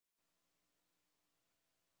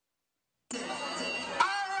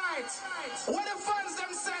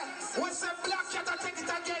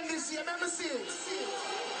let me see it.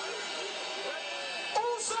 Who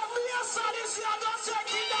said me a son this year? Don't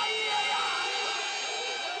take it down here.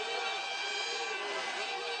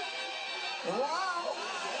 Wow.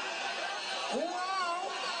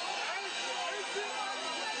 Wow.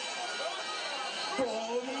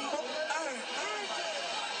 Boom. Hey.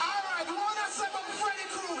 All right, you want to say about Freddy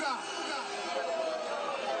Krueger?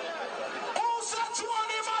 Who said you on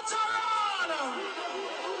the Matterhorn?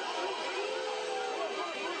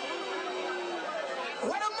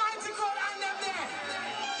 What a mighty God and them there.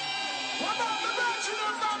 What about the virgin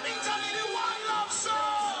from Italy, the one love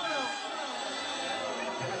soul?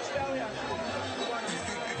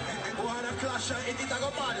 What a clash, it a go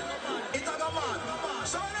mad. It a go mad.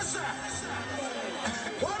 So what I say?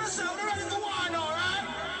 What I say? We're ready for war now, right?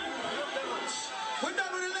 We're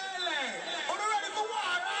done with the lele. We're ready for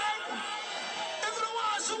war, right? If the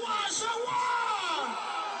war, so war, so war.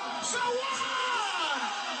 So war.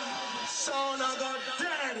 So now got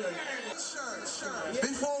dead.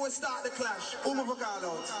 Before we start the clash, who am I call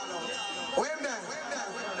out? Where him there?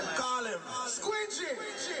 Call him. Squingy.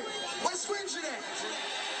 Where's Squingy there?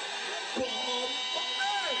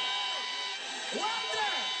 Hey! Where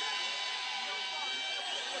there?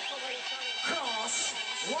 Cross.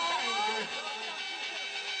 Wide.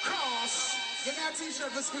 Cross. Give me a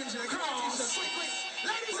t-shirt for Squingy. Cross. Quick.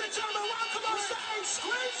 Ladies and gentlemen, welcome on stage,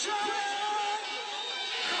 Squingy.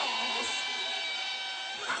 Cross.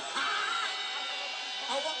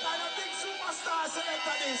 And what kind of big superstar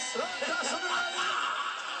selector this? That's what we're ready.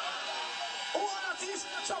 Who want a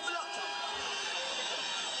t-shirt? Shuffle up.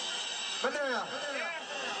 Manera.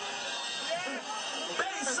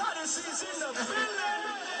 Bass Odyssey's in the building.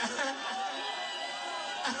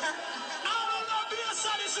 I don't know, Bass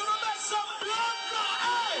Odyssey to make some blood now,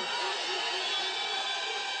 hey!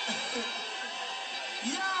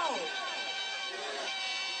 Yo!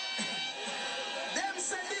 Them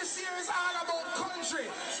said this year is all about country.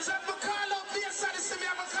 So if we call up Bass Odyssey, we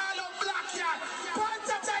have to call up Black Yard. Point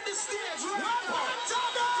at the stage, right?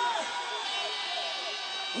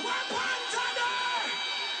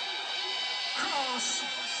 Cross.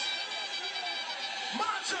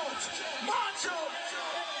 March out. March out.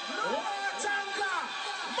 Watanga.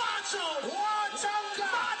 March out. Watanga.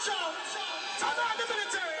 March out. Turn on the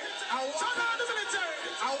military. Turn on the military.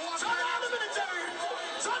 Turn on the military.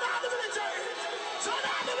 Turn on the military. Turn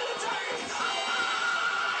on the military.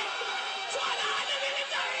 Turn on the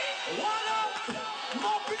military. What up?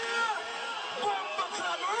 Mobile. Bomber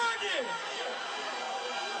Club ready.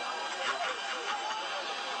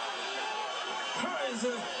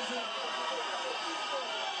 Crazy.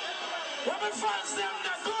 Women fans them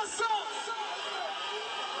that go so.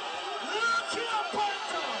 Look here,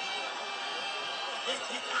 Panther.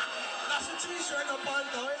 That's a t-shirt of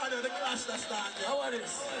Panther. I know the clash that started. How are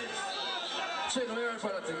this? Check me out for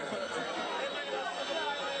that thing.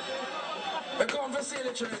 I come for see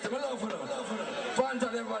the Trinity. I love for them. Panther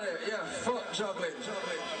them over there. Yeah, fuck juggling.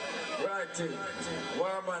 Right thing.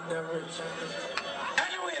 Warm and them rich.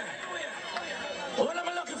 Anyway. What am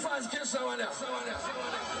I looking for is kill someone else.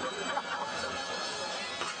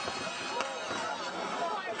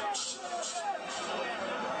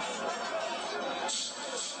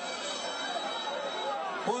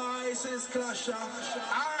 Boy, this is Clasher.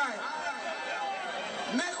 Alright.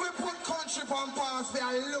 Make we put country on pause there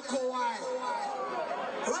and look a while.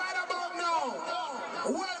 Right about now,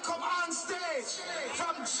 welcome on stage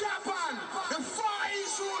from Japan, the Far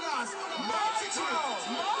East rulers, Mighty Crowd,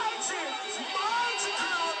 Mighty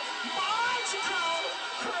Crowd,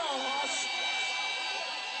 Cross.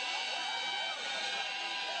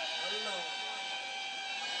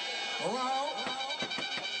 Wow.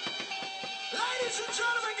 Ladies and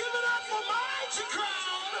gentlemen, give it up for Mighty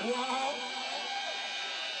Crowd. Wow.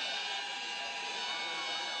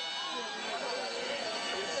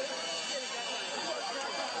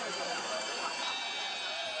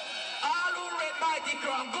 All who read Mighty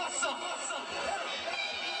Crowd, go so.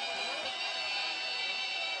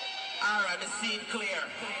 Alright, me see it clear.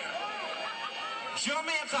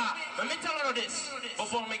 Jamaica, let me tell you this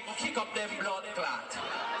before me kick up them blood clot.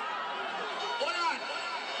 Hold on.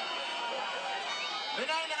 Me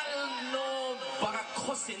don't know about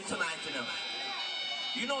cussing tonight, you know.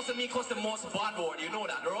 You know, so me cuss the most bad word, you know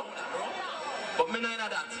that, bro? But me not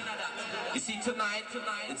that. You see, tonight,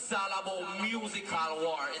 it's all about musical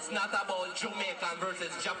war. It's not about Jamaican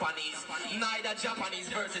versus Japanese, neither Japanese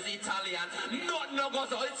versus Italian. Nothing no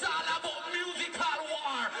goes on. It's all about musical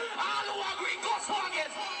war. All who agree, go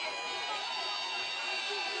forget.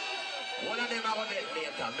 One of them are going to get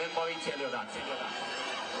later. Remember, we tell you that.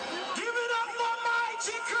 Give it up for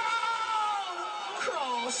Mighty Crowd!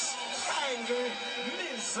 cross, angry,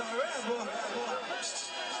 miserable.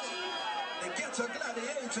 The ghetto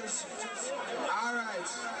gladiators. Alright.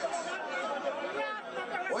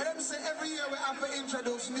 When them say every year we have to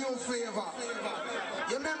introduce new flavor.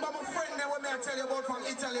 You remember my friend that when I tell you about from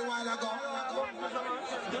Italy a while ago?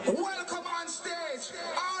 Welcome on stage,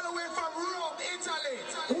 all the way from Rome, Italy.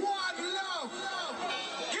 One Love.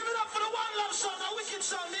 Give it up for the One Love song, a wicked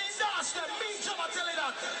song. They dance them. Me, Joe, I tell you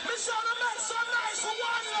that. Me say the make so nice for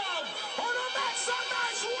One Love. Oh, the make so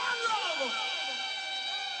nice for One Love.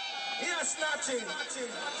 Yes, nothing.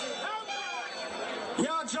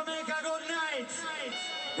 Yo, Jamaica, good night.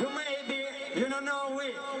 You may be, you don't know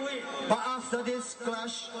we, but after this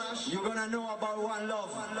clash, you're gonna know about One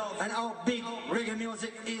Love and how big reggae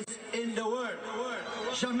music is in the world.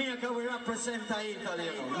 Jamaica, we represent Italy.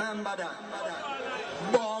 Remember that.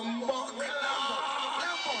 Bombo Lambo.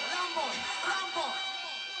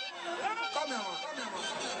 Come here, man.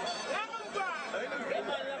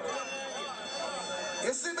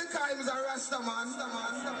 You see, because he's a Rasta man,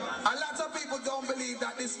 a lot of people don't believe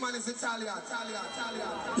that this man is Italian.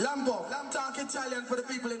 Lambo, talk Italian for the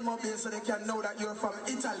people in Mobile so they can know that you're from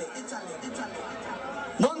Italy.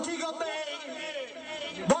 Montego Bay,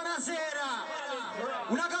 buonasera.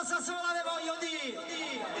 Una cosa sola le voglio dire.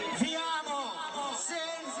 Vi amo.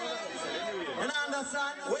 You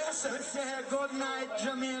understand? We say good night,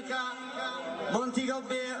 Jamaica. Montego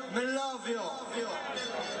Bay, we love you.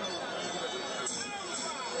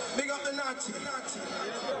 Big up the Nazi.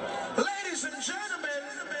 Ladies and gentlemen,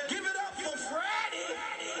 give it up for Freddie.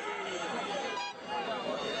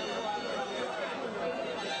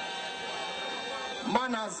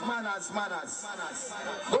 Manners.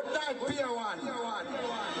 Good night, Pier 1.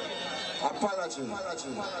 Apology.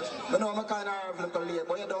 I know I'm kind of little late,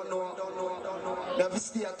 but you don't know. You have to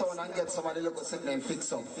stay at town and get somebody look sit there and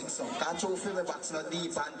fix up. Can't you feel me box not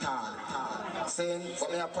deep and tall? Saying,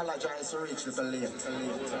 but me apologize to reach little late.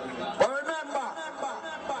 But remember,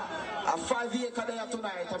 a 5 acre there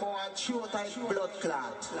tonight, I'm going to chew type blood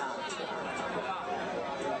clot.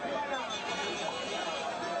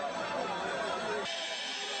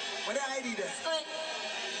 What the ID there?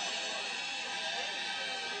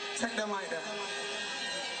 Take the mic there.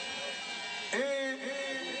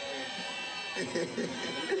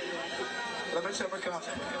 Let me check my clock.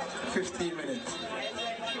 15 minutes.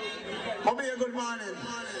 Bobby, good morning.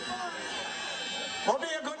 Bobby,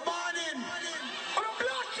 good morning. On a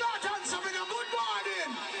blood clot answer me, good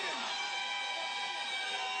morning.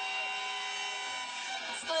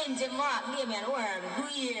 Squinty Mark, give me a worm,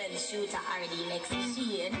 green shooter already next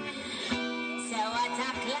shade. So what a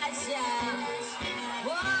pleasure.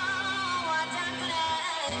 Whoa, what a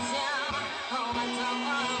pleasure. Oh, what a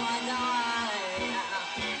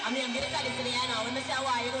I mean, this is the day I know. When I say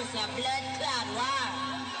why, you know, say blood clot, why?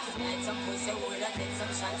 Tonight some pussy would have take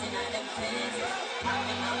some shots in them face.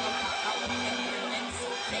 Popping up a pop out with them women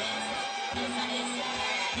so crazy. This and this,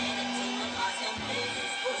 anything will cause them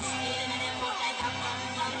places. Push in and them out like a bomb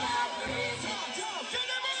from God crazy.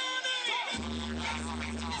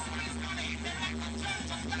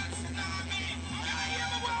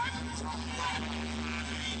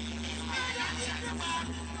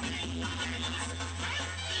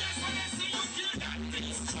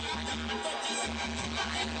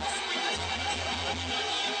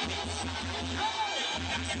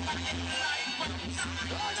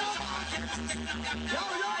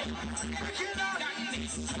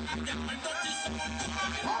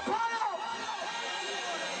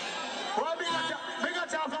 Big up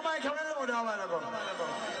time for Mike, can we load that while ago?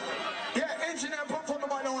 Yeah, engineer, put the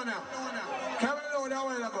button on now. Can we load that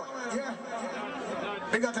while ago? Yeah.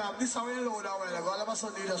 Big up time, this is how we load that while ago. All of a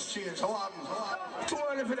sudden, you just change. So what happened? Too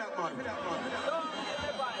early for that, man.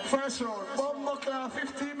 First round, bomb clock,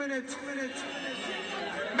 15 minutes.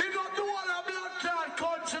 Big up the wall of blood clot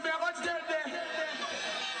country, me, what's dead there?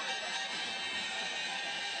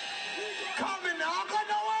 Coming now, I'm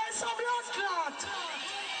gonna wear some blood clot.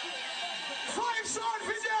 5 sound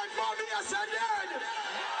for dead, mommy, yes, and dead.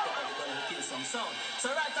 Kill some sound. So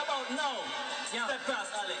right about now, step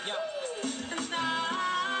past Ali, yo.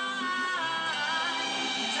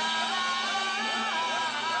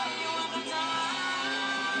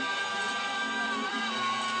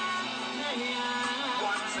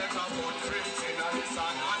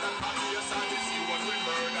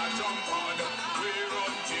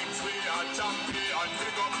 Champion,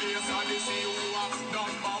 big up place and they see who are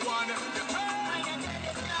number one.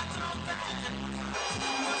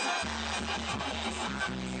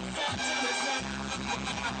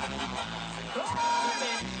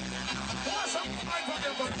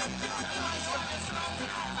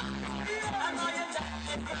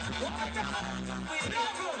 If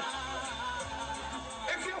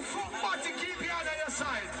you're fuck body, keep your hand on your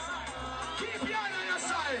side. Keep your hand on your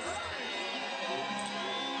side.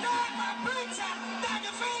 Dad, my preacher, Dad,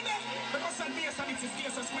 you feel me? Because I'm there, so this is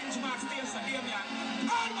there, so Spring Marks, there, so Damien.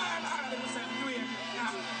 All my heart, I'm doing.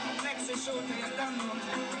 Next is show to you, done. Yo,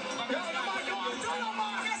 the man, you want to do the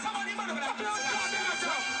man. Yes, I'm on the man, but I'm not doing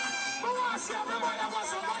it. But what's your everybody that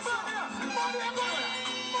wants some money? Money, money.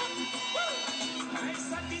 I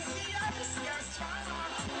said this year, strong.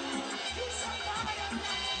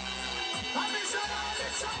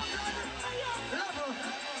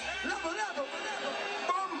 Level.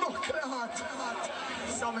 Bumbo clot.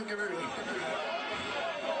 Something give me.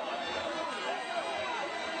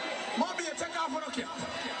 Mommy, take off on the cap.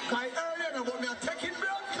 Cause earlier about me taking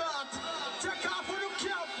blood clot. Take off on the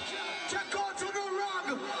cap. Take out to the rug.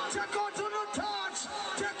 Take out to the touch.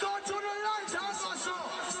 Take out to the light. And go so.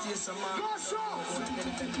 Go so.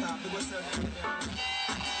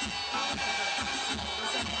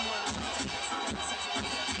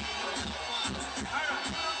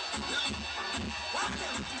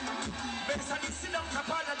 Better sit down and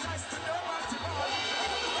apologize to nobody.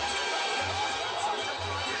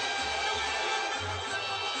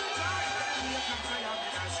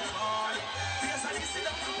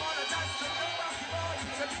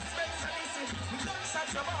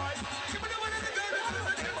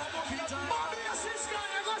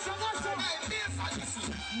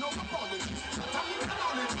 No apology.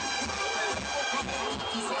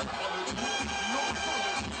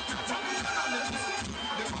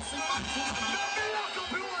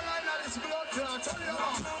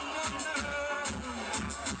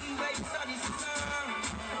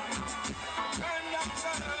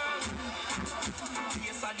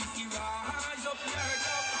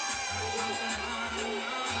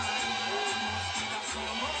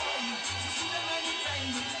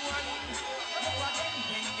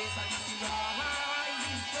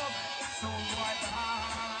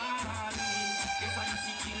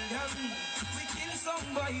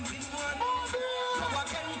 Somebody with one so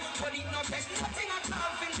again, but it not take nothing at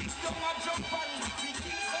all for this young a jump on. We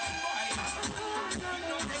kill somebody. It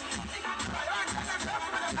not take nothing at all.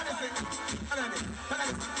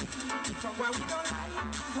 Somewhere we don't like.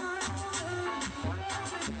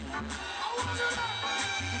 I want to know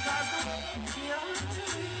because we got to.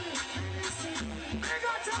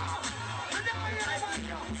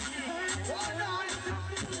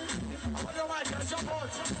 Jump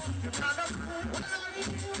out. You can't.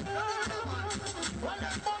 Well,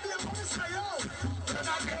 that mommy, I'm going to say, yo.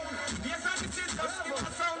 Yes, I can see just give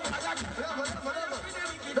us sound. Level.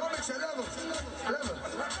 Don't mix it, level.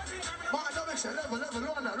 Man, don't mix it,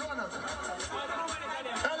 level. Lower.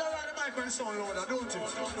 Hello, the mic when sound louder, don't it?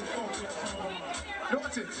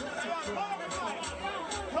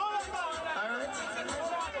 Alright?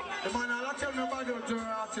 The man, I'll tell me about the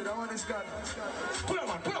artist, I want this guy. Pull up,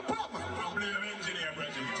 man. I'm playing an engineer,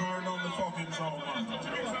 Bridget. Turn on the fucking sound, man.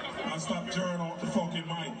 And stop turning out the fucking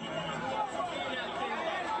mic.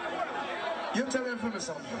 You tell him for me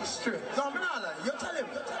something, straight. No, I'm not lying. You tell him.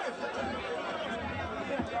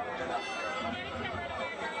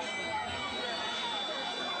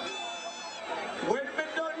 When me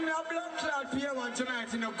done a blood clot here one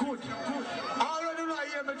tonight in a good. I already know I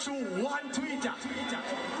hear me through one Twitter.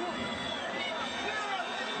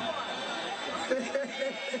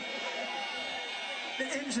 The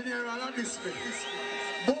engineer on this place.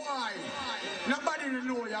 Boy, nobody will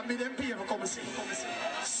know you. Me them pay for come see.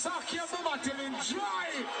 Suck your mama till it dry.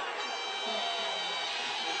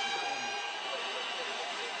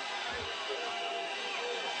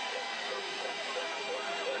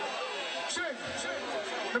 Shake.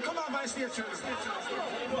 Now come on my stage.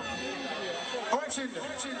 Alright, Chin.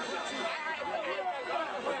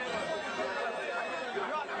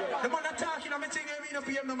 The man attacking on me thing, I mean to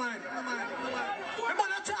pay him no mind. The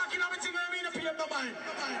man attacking on me thing, I mean to pay him no mind.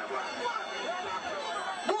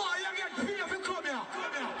 Boy, you get paid if you come here.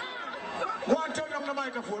 Go and turn up the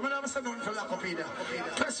microphone. I never said nothing for lock up in there.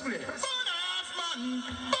 Press play. Burn off, man.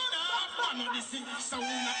 Odyssey. So we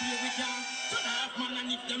not play with ya. Turn off, man,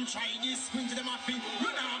 and if them try this, swing to them off it.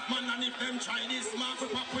 Run off, man, and if them try this, mark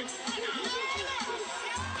up a quick.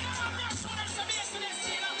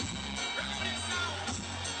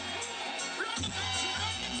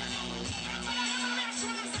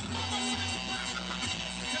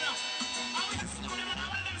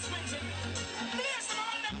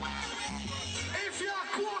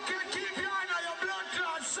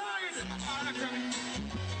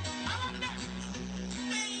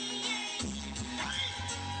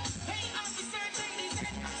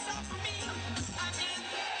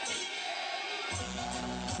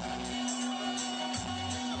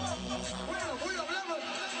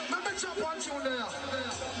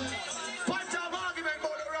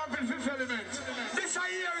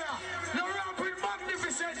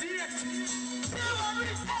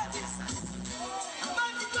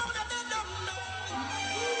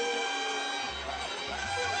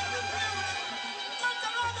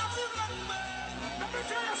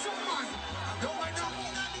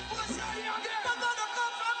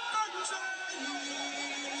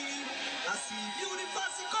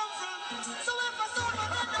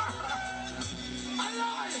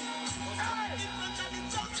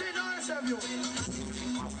 them you.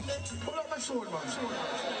 Pull up my soul, man.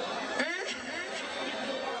 Eh?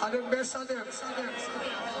 And the best of them.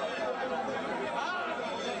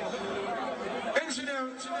 Engineer,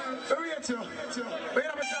 wait you. Wait,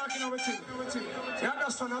 I'm talking over to you. You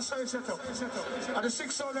understand? That's how you set up. And the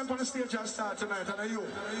 6 of them on the stage just start tonight, and you.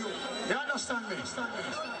 You understand me?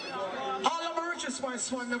 All of my richest my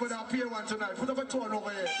swan never that pay one tonight. Put up a tone over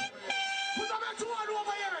here. Put up a tone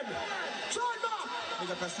over here. Turn back.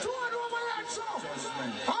 Tone over here, so.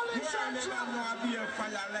 All in central. I'm going to be a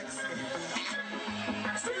fire, Lexi.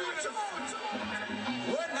 See what you want.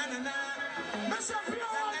 Oh, na na na. Mr. Pio,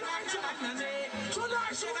 tonight,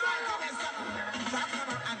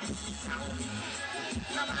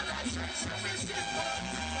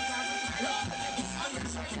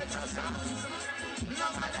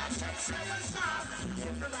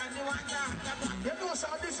 you know, so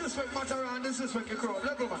this is what MATTERHORN, this is what you crowd.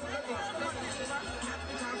 Let go, man.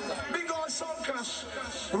 Big old sound clash,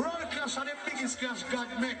 roll clash, and the biggest clash God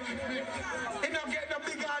make. You don't get no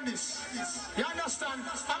big on this. You understand?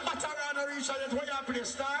 And MATTERHORN reach out where you play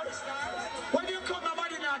star. When you come,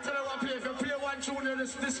 nobody not tell you what play. If you play one tune, you're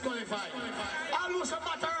disqualified. I lose a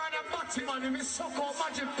MATTERHORN and batty man, if you suck out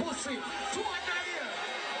magic pussy. 2 and 9 years.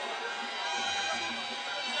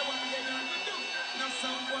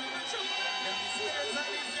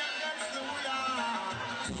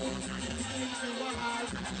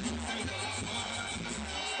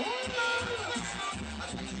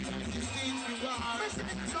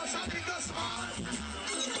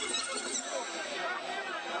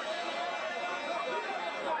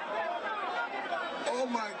 Oh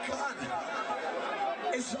my God.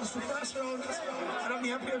 It's just the first round. And I'm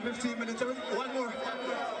here for 15 minutes. One more.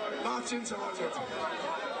 March into one more.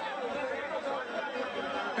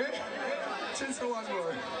 Eh? Into one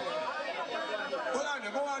more. Hold on, I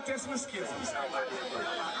want to test my skills.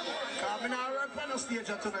 I'm going to rap on the stage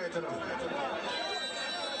tonight.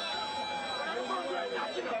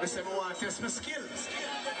 I say I want to test my skills.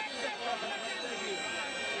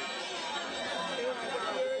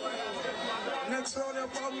 Next round, you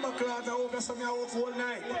come back out. I hope you some out all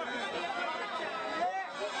night.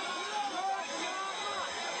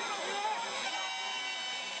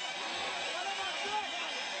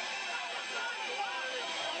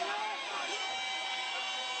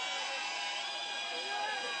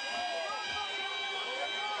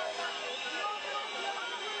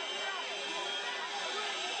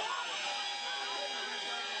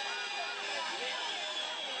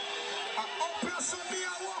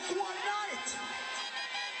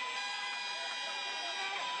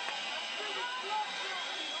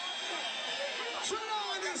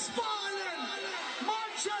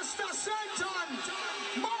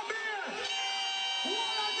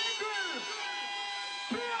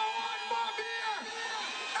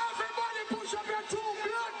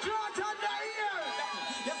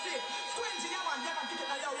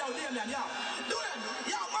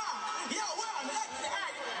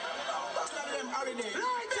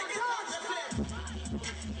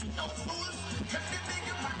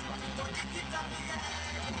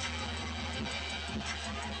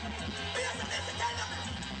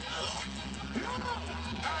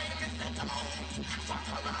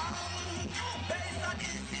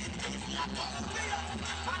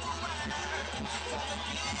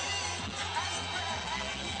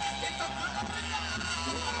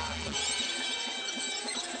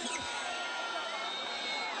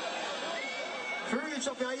 Reach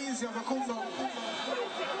up your easy, I'm a come down.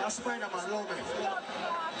 That's Spider-Man, love me.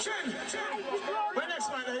 Chin! Where next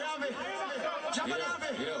man, you have it? Jabba, you have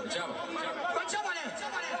it? Yo, Jabba. Where Jabba there?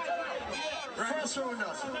 First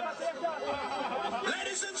rounders.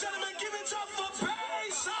 Ladies and gentlemen, give it up for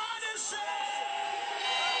Bass Odyssey!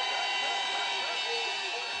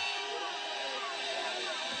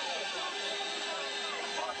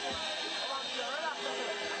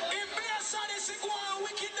 If Bass Odyssey go on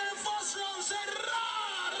wicked them first round, say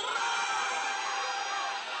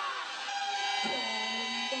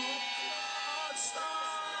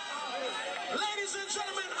ladies and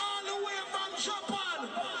gentlemen, all the way from Japan,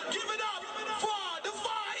 give it up for the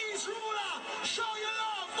Far East ruler. Show your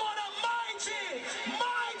love for the mighty,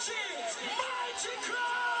 mighty, mighty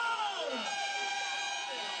crowd.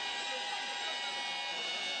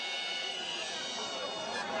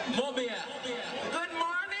 Mobia. Good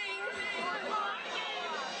morning.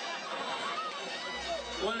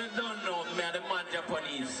 Well, you don't know me, I'm the man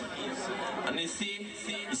Japanese. And you see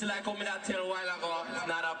like how I tell a while ago, it's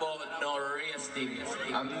not about no race thing,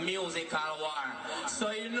 a musical war.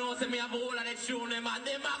 So you know, me have a whole of the tune, them, and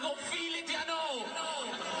them are going to feel it, you know.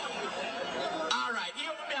 Alright,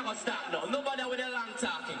 here we go never stop now. Nobody with a long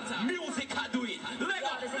talking. Music can do it. Let go.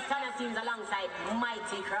 This is Tanner Teams alongside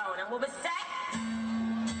Mighty Crown. And what we say?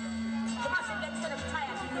 The massive them said I'm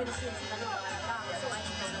tired to do the same thing. I know what I'm talking. So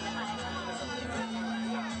Mighty Crown and the high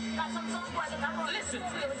got some boys that are listen.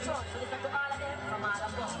 So listen to all of them from all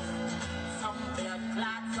of us. Some blood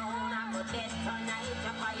clots on. I'm a dead tonight.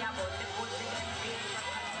 The fire but the pussy them feel.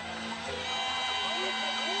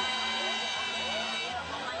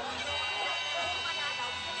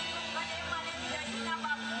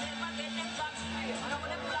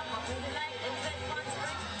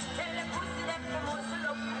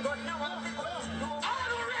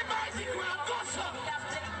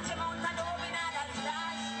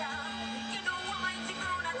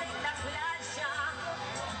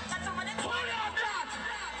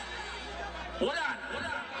 Hold on.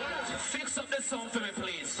 Fix up the sound for me,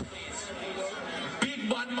 please. Big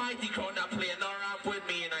bad mighty crowd that play. Now rap with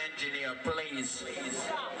me, engineer, please.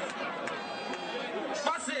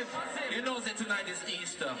 Massive. You know that tonight is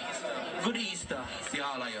Easter. Good Easter to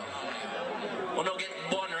all of you. We don't get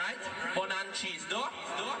bun, right? Bun and cheese, though?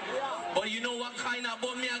 But you know what kind of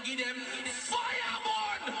bun me I give them? Fire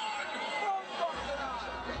bun!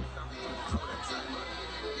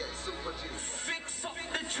 Fix up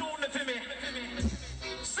the tune for me.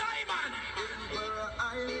 Simon!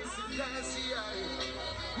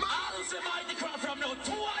 I'll say mighty crowd from now.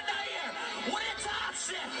 2 under here. What it touch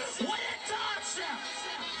there? What it touch there?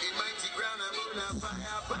 In mighty ground, I'm on a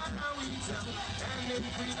fire, but now we tell. And then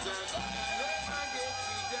we turn.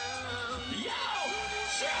 Yo!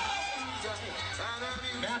 Show!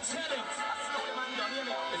 May I tell you?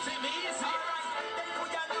 It's easy. Then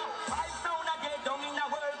could you know? 5 sound again down in a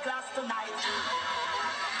world class tonight.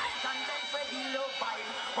 And then Freddy love fight.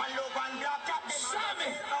 One love and black cat them.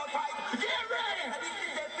 Sammy! Out fight. Get ready! This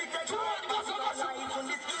is the biggest Come on, go, go, go, go. right on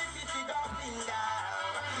this game. This is our finger.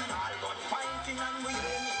 All gun fighting and we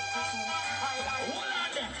aim it to shoot. Hold on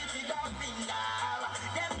there. This is our finger.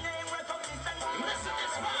 Them name recognition. Listen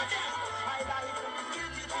this part there. Highlight.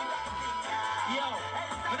 This is our finger. Yo,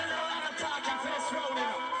 we don't know how to talk in first round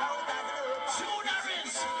now. Shooter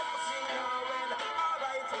is.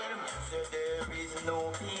 So there is no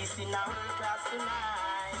peace in our class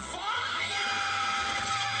tonight. Fire!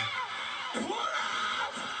 Pull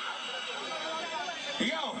up!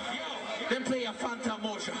 Yo, then play a Phantom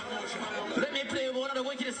Motion. Let me play one of the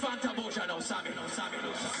wickedest Phantom Motion now, Sammy. A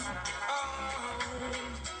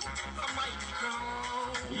mighty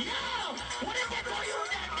crown. Yo, what is it for you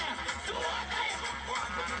then? Do what there?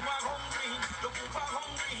 Looking for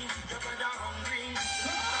hungry, your brother hungry.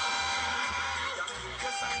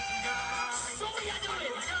 So we are doing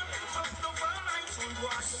it.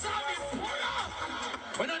 Sammy, pull up!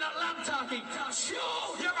 We're not long talking. Shoot!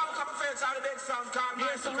 Yeah, man, come and fetch all the big sound called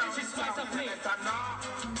Here's some Richie Spice and play.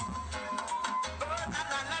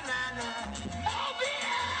 Oh,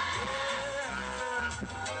 yeah!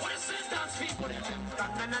 What is this dance people there? What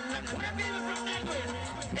are people from England?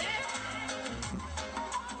 Eh?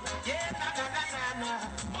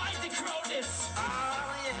 Mighty crowd this. Oh,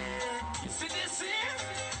 yeah. You see this here?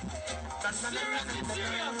 Serious.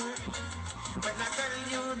 When I tell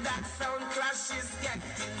you that sound clash is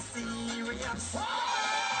getting serious.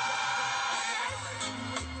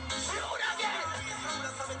 Shoot again!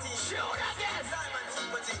 Shoot again!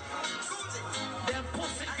 Them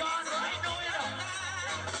pussy gone right now, you know.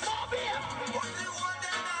 Mob here! What is?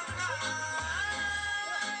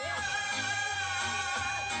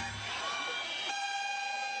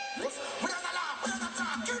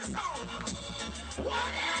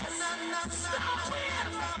 Stop here!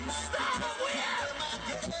 Stop here!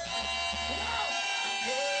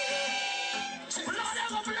 Blood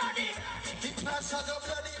ever bloody! The clash of the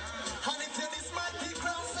bloody, and if this mighty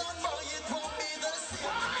crown sound boy, it won't be the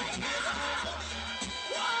same.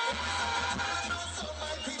 I know some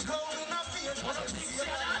mighty crown in a field, but I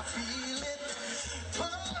feel it. Oh,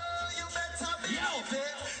 you better believe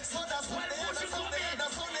it. So that's what they are, that's what they are,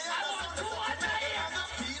 that's what they are, that's what they are, I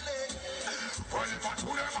feel it. Well, if I do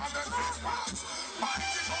them on the response,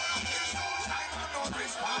 mighty crown is no time for no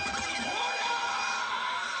response.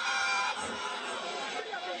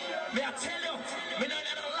 May I tell you, me not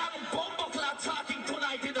let a long bumper clock talking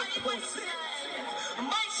tonight in the pussy.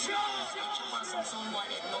 My show!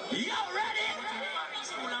 You ready?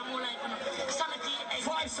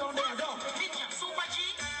 5 sound there, dog. Super G.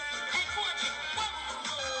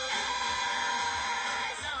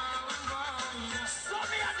 So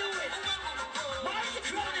me I do it. Mighty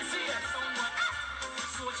crowd is here.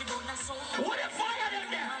 What if fire them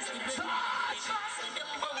there? Touch!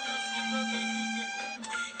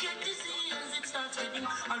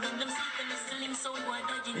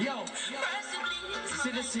 Yo, See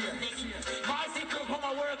this here. Mighty Crew from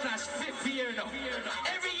a world clash, 5th year now.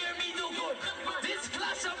 Every year me do good. This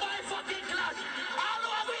clash of my fucking clash. All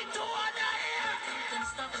what we do on the air.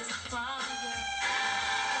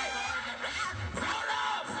 Hey! Roll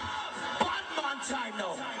up! Bad man time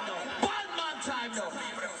now. Bad man time now.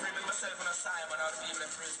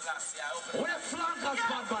 When the flankers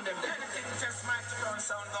bad man them there. Just mic to run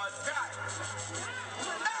sound God.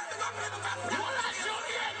 Well, I show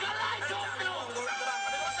you the light up now.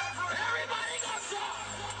 Everybody got some.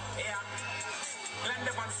 Yeah. Land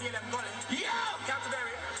them and see them going. Yeah.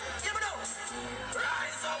 Canterbury. Give it up.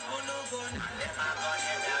 Rise up, Unu gun, and them are going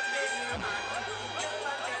to get big.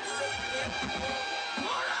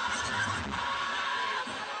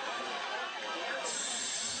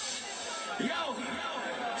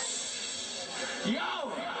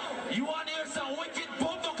 Yo, you want to hear some wicked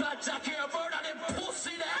bumbuckler jack here, bird and them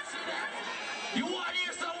pussy there? You want to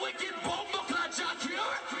hear some wicked bumbuckler jack here?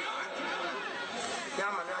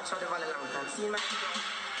 Yeah, man, I tried to run a long time. See, man.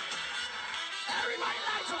 Everybody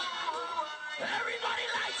lights up! Everybody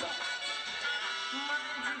lights up!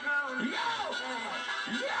 Yo!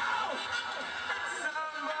 Yo!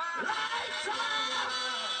 Lights up!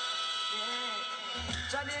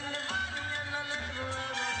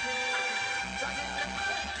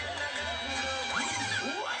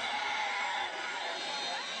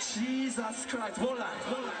 Jesus Christ, hold on.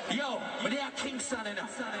 Yo, but they are Kingston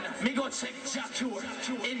enough. Me go check Jacure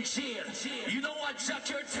in jail. You know what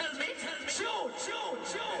Jacure tell me?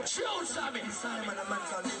 Shoot, Sammy. Simon, a man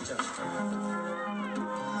called Ninja.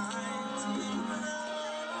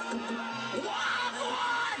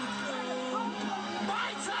 One!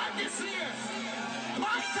 My time this year.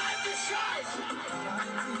 My time to shine.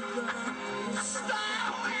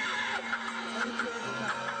 Stop it!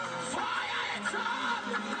 Fire it up!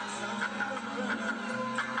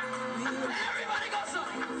 Everybody go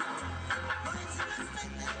some.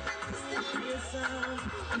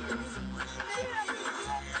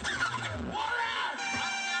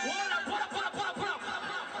 Pull up.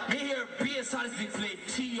 Me hear bass artists play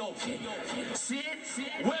T.O.K. See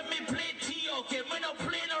it? When me play T.O.K, me not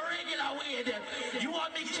play no regular way there. You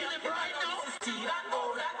want me kill him right now?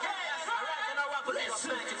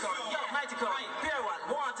 Listen. Yo, Mighty Crow, Pier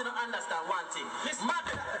 1, want to understand one thing.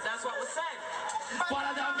 Matter, that's what we said.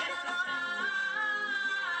 Follow down me.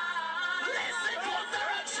 Listen, both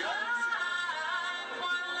directions.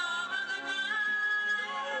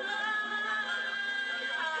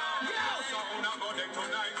 Yo! Sound a go there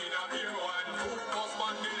tonight in a Pier 1. Focus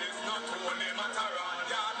on the list, not only MATTERHORN.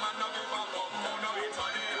 Yard man no give a fuck, no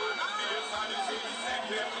Italian. And the yes and the city send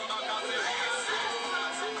them to back and say,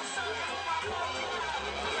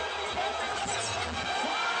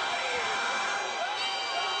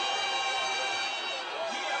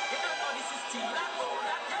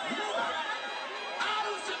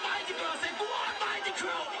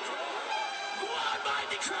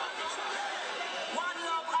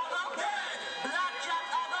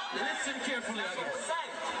 Listen carefully again.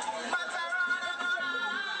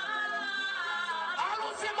 I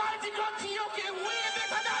don't say mighty come to you, okay, way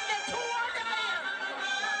better than the two of them here.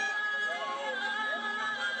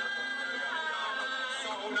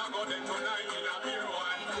 sound a go there tonight in a Pier 1.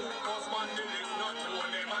 Focus on the list, not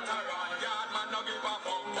only MATTERHORN. Yard man no give a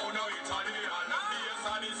fuck, no Italian. And the yes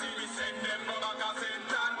and the city send them go back and say,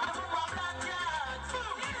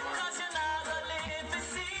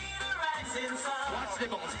 Watch the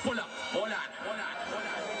bones, pull up, hold on.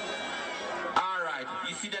 Alright,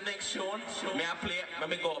 you see the next show? May I play? Let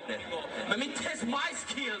me go up there. Let me test my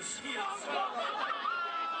skills.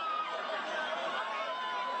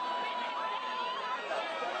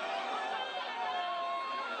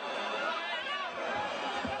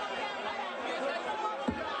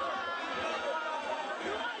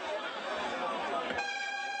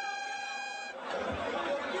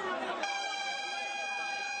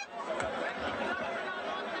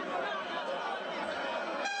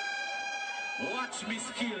 Watch me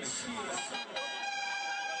skills.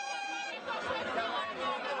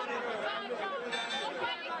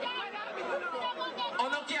 Oh,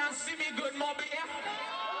 no, can't see me good, Mobby.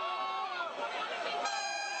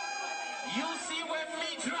 You see when me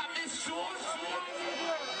drop this shoes?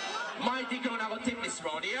 Mighty Crown, I'm gonna take this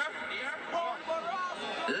round here.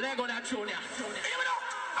 Lego that tune here. Here we go!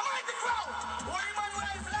 I'm Mighty Crown! One man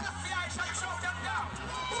rise last year, I shall show them down.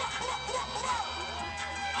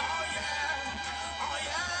 Oh yeah! Oh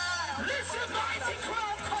yeah! Listen, Mighty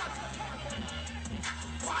Crown, cut!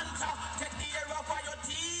 Panta, take the air off of your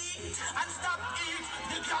teeth and stop it.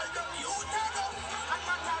 The girl them you tell us and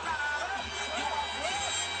MATTERHORN. You are free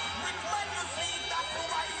with when you sleep, that's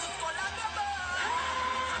why you call a double.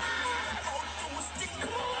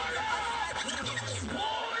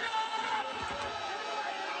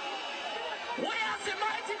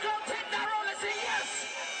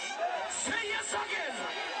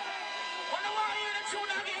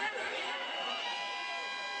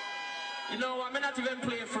 You know what, I'm not even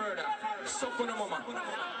playing further. Suck on the mama.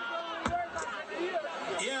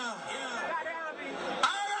 Yeah.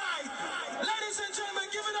 All right. Ladies and gentlemen,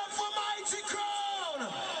 give it up for Mighty Crown.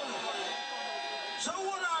 So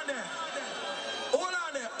hold on there. Hold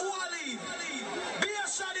on there. Who are lead? Be a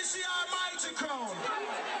Sadisy or Mighty Crown.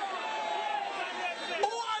 Who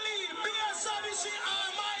are lead? Be a Sadisy or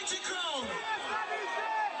Mighty Crown.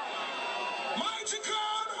 Mighty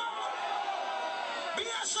Crown. Be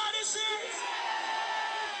a Sadisy.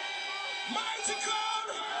 Mighty Crown.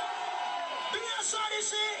 Be a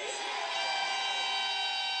Sadisy.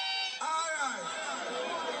 Alright.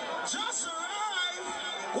 Just arrived.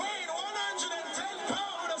 Weighing 110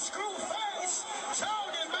 pounds with a screw face.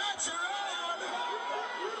 Tony Matterhorn.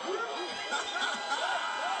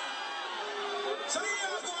 So here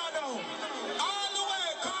I go now. All the way,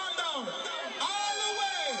 calm down. All the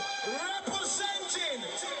way.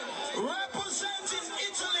 Representing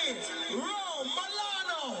Italy. Rome,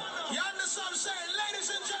 Milano. You understand what I'm saying? Ladies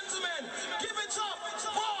and gentlemen, give it up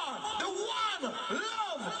for the One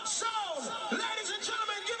Love Sound. Ladies and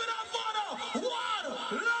gentlemen, give it up for the One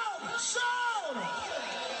Love Sound.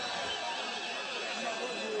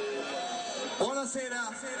 Wanna say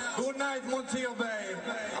that? Good night, Montego Bay.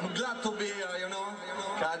 I'm glad to be here, you know.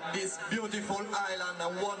 Got this beautiful island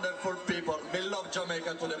and wonderful people. We love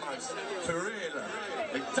Jamaica to the max. For real.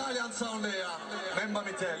 Italian sound there. Remember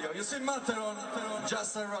me tell you. You see Matterhorn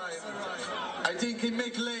just arrived. I think he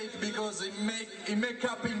make late because he make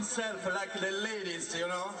up himself like the ladies, you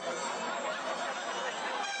know.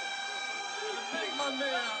 Big man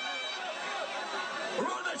there.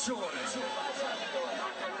 Run a choice.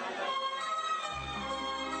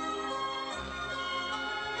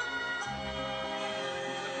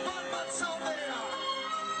 Sound there,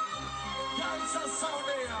 Kansas sound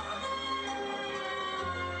there,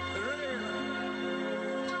 real.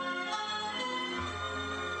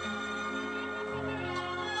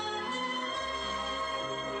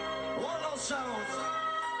 One of sounds.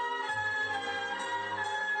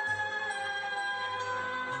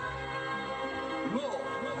 No,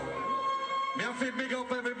 me have to big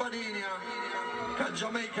up everybody in here. Cause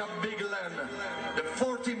Jamaica big land. The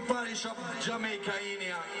 14th parish of Jamaica in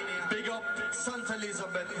here. Big up St.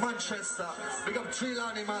 Elizabeth, Manchester, big up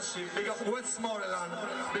Trelawney Massive, big up Westmoreland,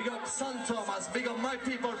 big up St. Thomas, big up my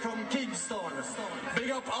people from Kingston,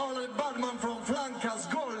 big up all the badmen from Flankers,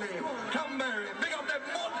 Gully, Canberra, big up the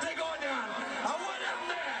Montegonian, and what them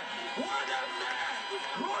there,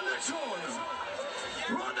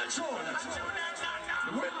 run the tune,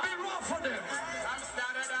 we'll be rough for them.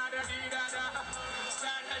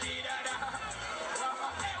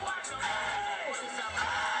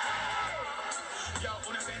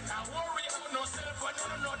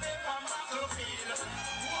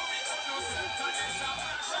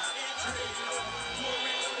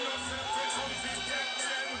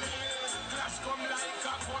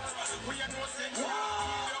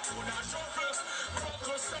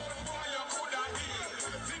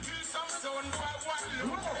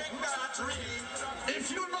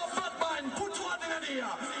 If you know bad mind, put one in the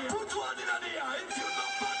ear. Put one in the ear. If you know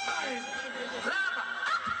bad mind.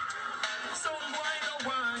 Some boy no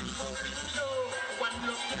one. No one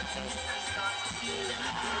look at me and start feeling.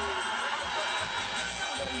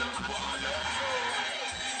 No one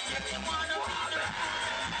if you wanna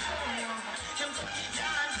them to the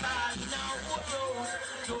dance hall now rose.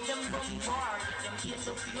 Do them from bar, them kids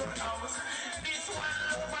up your house. This one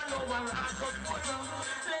love and over I got photo.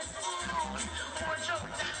 Let's move on. More joke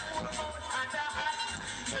than more about other hat.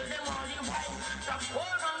 Tell them all the white. Stop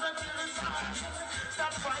hold on until the sun.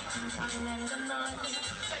 Stop fighting and end the night.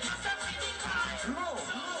 So just a feeling high. No.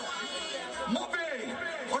 Moby,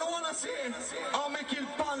 I don't wanna see how me kill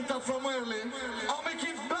Panther from early. How me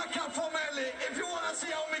kill Black Cat from early. If you wanna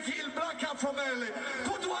see how me kill Black Cat from early,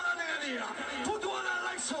 put one on in here. Put one on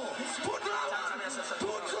like so. Put one.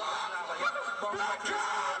 Put one. Black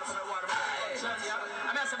Cat.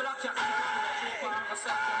 I'm as a Black Cat.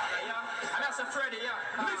 I'm as a Freddy,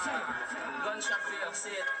 yeah. Listen. Gunshot for you, see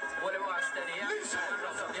it. What it was steady, yeah. Listen.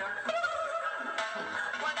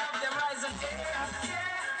 One of them rise and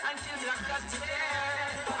yeah, until Black Cat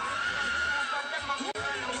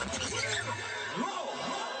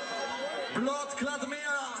Blood clad me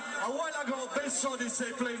a while ago. Best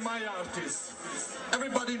Odyssey played my artist.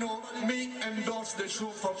 Everybody know me endorse the shoe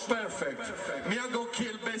for perfect. Me I go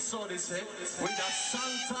kill Best Odyssey with a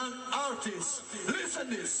Santan artist. Listen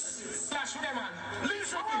this. Flash with them, man.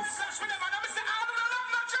 Listen this. Flash with them, man. I'm saying, I don't love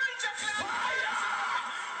no ginger clan. Fire!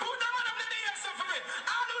 Put them on the ears of me.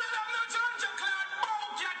 I don't love no ginger clan.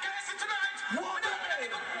 Oh, yeah, can I see tonight? What?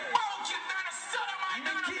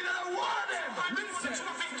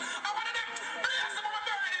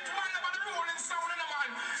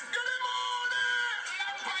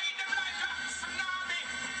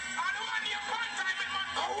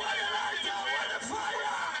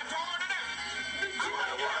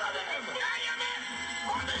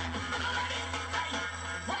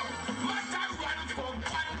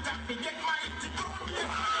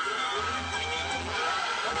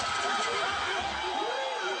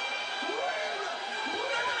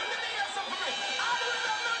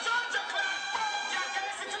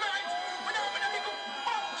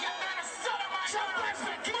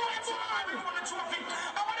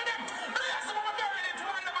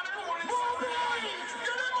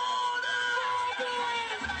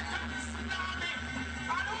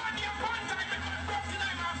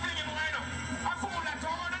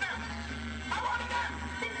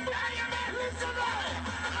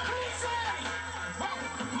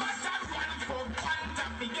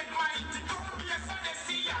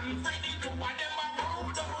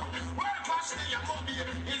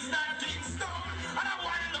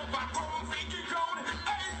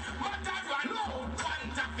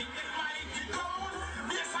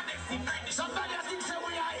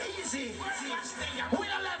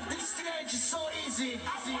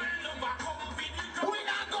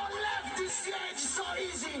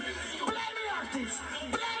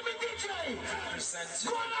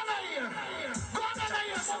 Go on here. Go on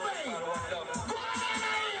here, Bobby. Go on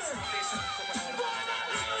here. Go on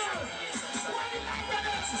here. What do you like of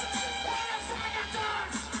this? What a fire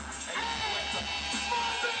touch. Hey,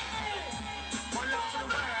 Bobby. One love to the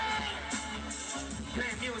world.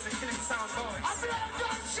 Play music, killing sound boys. I'm playing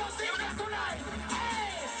gunshots here tonight.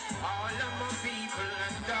 Hey. All of my people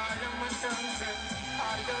and all of my sons and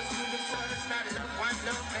all those good souls that love one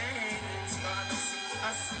love pain. It's gonna see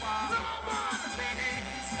us fall.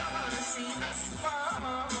 It's gonna see us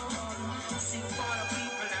fall. Sing for the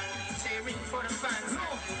people and cheering for the fans. You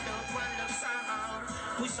love one love sound.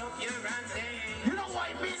 Push up your hands and You know why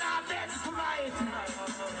me not dead tonight?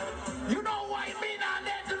 You know why me not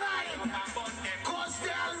dead tonight? Cause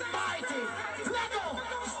the Almighty. Let go.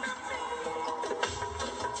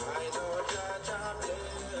 I know Jah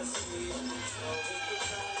bless me, so we could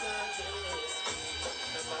try and bless me.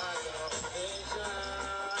 No matter how they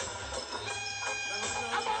shine.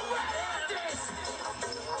 I'm already at this.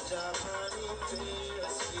 Jah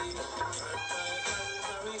manifest me,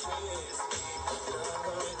 and my Calvary face me.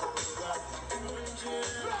 Now going through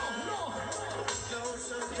No. no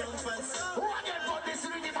sun jump and sun. Who again got this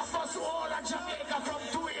rhythm of us all in Jamaica from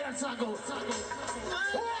 2 years ago?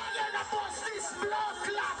 Who again bust this blood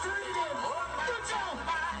clot rhythm? Good job.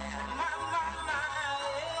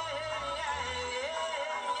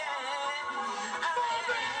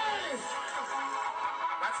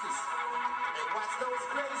 Watch this. And watch those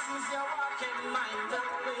places you're walking, mind the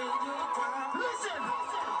way you walk. Listen.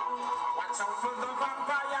 Watch out for the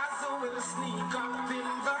vampires who will sneak up in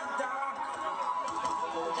the dark.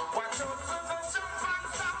 Watch out for the jump and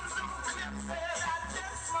sounds who claim say that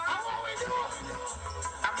they're smart. And what we do?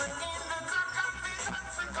 I bring in the dark and the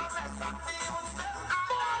guns because that's what the youths them are.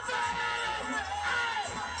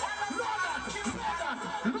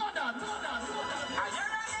 Lord.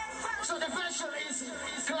 So the version is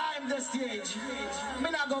climb the stage. Me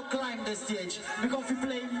not go climb the stage because we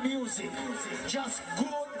play music. Just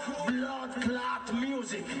good blood clot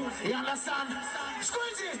music. You understand?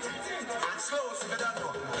 Squeeze it. And slow so they don't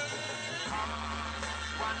know.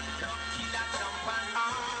 One love killer jump and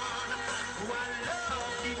on. One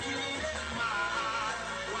love the killing them all.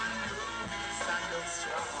 One love stand up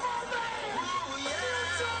strong. Oh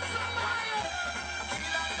yeah.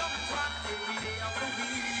 Killer jump on every day of the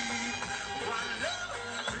week. One love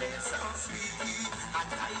plays so sweet. And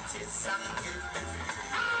tightest and give me feel.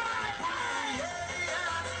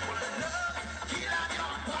 One love killer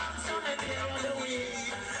jump on every day of the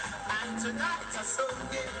week. And tonight I so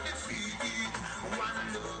get the feed. One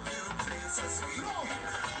love you place so sweet.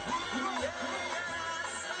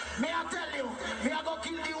 May I tell you, me I go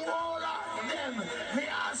kill the whole of them. May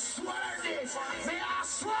I swear this. May I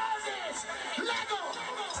swear this. Let go.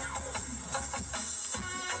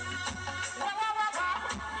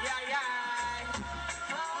 Yeah.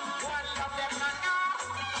 One love them I know.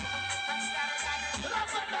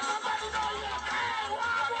 Nobody know yet. Hey,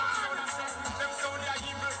 Them sound ya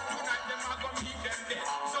evil. Tonight them a go meet them dead.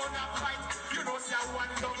 Sound a fight. You know say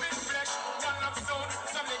one love in flesh. One love sound.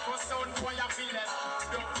 So make us sound for your feel it.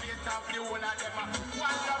 Don't plate off the whole of them.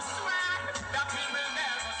 One love swear that we will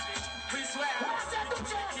never switch. We swear.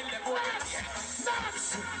 Kill them all.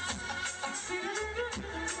 Next.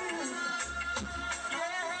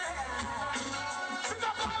 Pick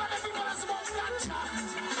up all of the people that smoke ganja.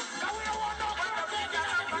 Now we don't want no crowd in the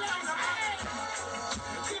place. Hey,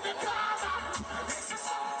 give me power.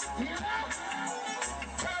 Yeah.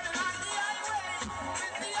 Turning on the highway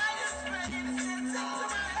with the highest grade. It's getting to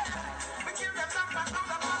my head. We kill them up and down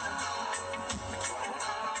the mountain.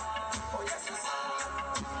 Oh yes, yes.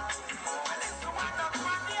 And it's the one up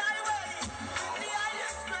on the highway with the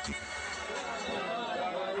highest grade.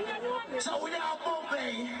 So we are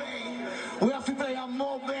Mobay. We have to play a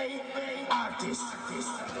Mobay artist.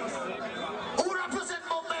 Who represent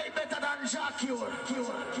Mobay better than Jacure?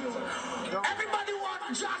 Everybody want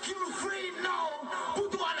Jacure free now.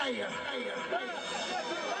 Put one here.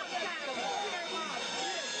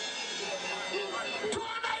 Put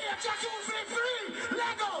one here. Jacure free.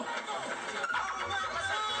 Let go.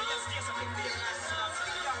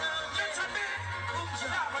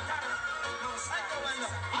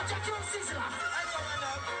 Jacure Sizzler.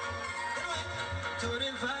 To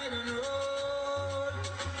divide and rule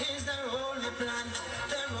is their only plan,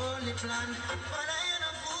 But I ain't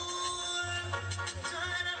a fool,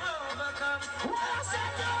 trying to overcome. What I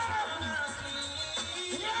said,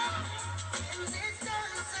 yeah. In this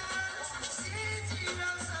dance, city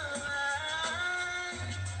of sunrise,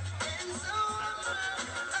 and so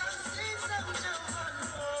I've seen some jump and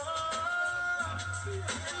fall,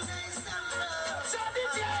 and they stumble. So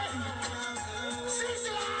DJ,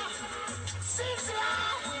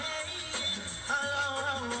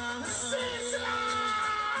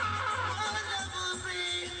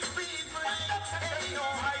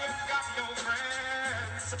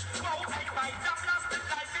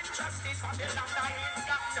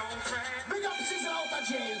 Big up Sizzle out of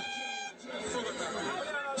jail.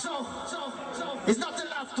 So, it's not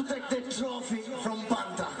enough to take the trophy from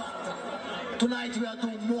Panther. Tonight we are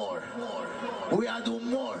doing more. We are doing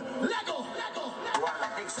more. Lego!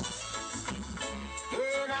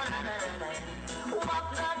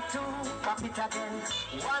 Walk that to pop it again.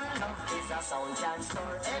 One love is a sound can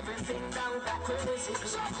store everything down that crazy.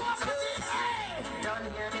 Don't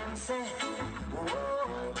hear them say,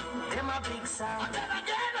 whoa, them a big sound. And then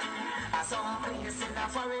again, some place in the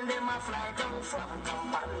foreign, them a fly down from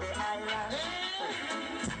come on the island.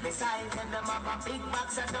 Beside them have a big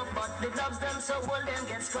box of them, but the gloves them so old them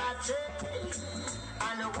get scratched.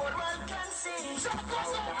 And the whole world can see. So one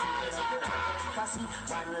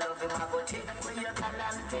love him a go take where your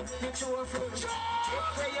talent, take the trophy.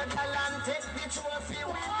 Take where your talent, take the trophy. We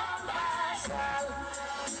don't partial.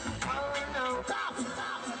 Oh no. Stop.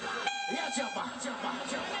 Yeah, jumper.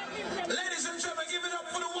 Ladies and gentlemen, give it up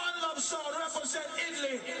for the One Love sound. Represent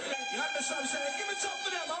Italy. You understand what I'm saying? Give it up for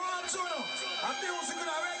them. Around to them. And music and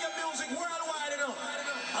reggae music worldwide, you know.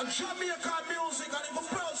 And Jamaican music. And if a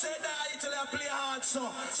proud say that Italy, I play hard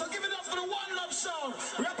so. So give it up for the One Love sound.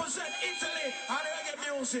 Represent Italy and reggae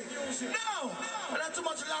music. Now, not too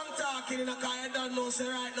much long talking, you know, because I don't know, say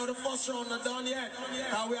right now the first round not done yet.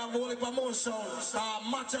 And we have only for more sound.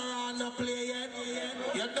 MATTERHORN not play yet.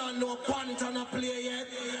 You don't know Panther not play yet.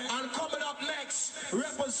 And coming up next,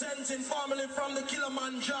 representing family from the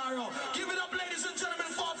Kilimanjaro. Give it up, ladies and gentlemen,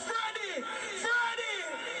 for Freddie!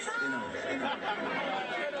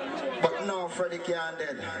 But no, Freddie can't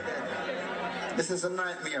dead. This is a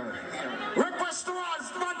nightmare. Request to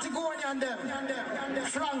us, Montigoni and them.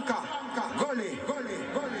 Flanker, Gully,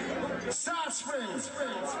 South Springs.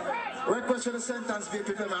 Request for the sentence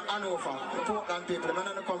people from Hanover, Portland people, I'm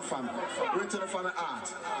not come from. Written from the art.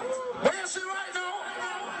 What you see right now?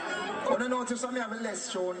 When I notice I have a less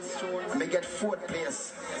shown, I get fourth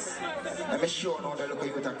place. Let me show now the look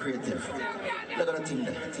youth are creative. Look at the thing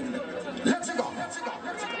there. Let's go.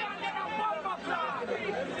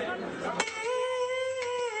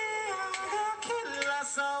 Killer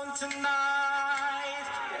sound tonight.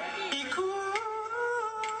 Be cool.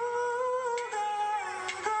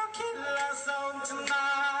 Go killer sound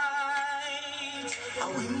tonight. Are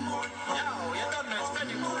we more? Yo, you don't know it's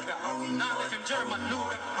Freddie Krueger. Now let him German do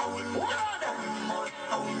it. Are we more? Are we more?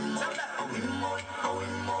 Are we more? Are we more? Are we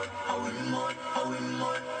more? Are we more? Are we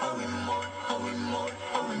more? Are we more? Are we more?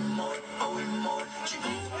 Are we more? Are we more? She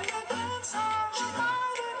beat the dance hall. She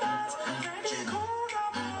might dance. Freddie Krueger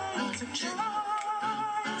made to joy.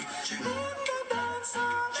 She beat the dance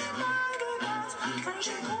hall. She might dance.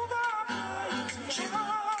 Freddie Krueger made to joy.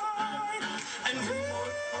 And we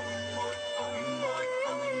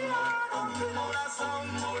are killer sound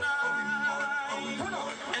tonight.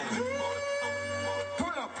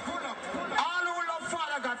 Pull up. All who love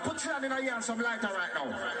Father God, put your hand in the ear and some lighter right now.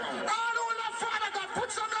 All who love Father God,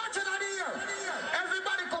 put some lighter in the ear.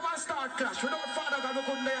 Everybody come and start clash. Without Father God, we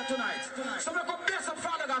couldn't lay tonight. So we come play some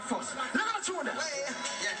Father God first. Look at you there.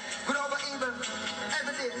 Yeah, good over evil.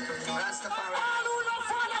 Every day. Rastafari. All who love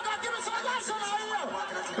Father God, give me some lights in the ear.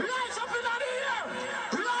 Lights up in the ear.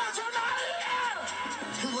 Lights in the ear.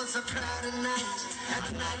 It was a Friday night at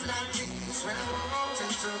night like this when I walked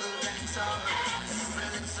into the dance hall. I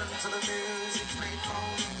listened to the music played for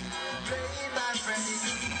me, played by Freddie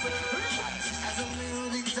Krueger. As the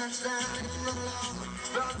music touched down in the lawn,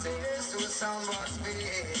 brought tears to a soundbox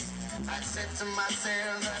face. I said to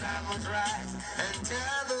myself that I must rise and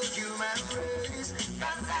tell the human race,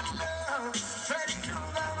 'cause I love Freddie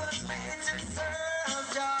Krueger was made to serve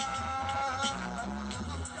God.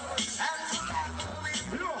 And forever with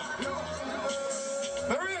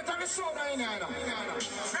The rate of the sound in here now.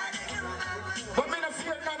 But me not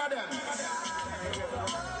fear none of them.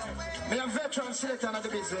 Me a veteran selector of the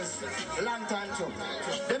business. Long time too.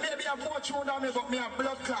 They may be a more tune than me, but me a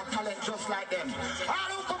blood clot talent just like them.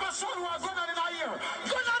 All who come a son who are good on in our ear.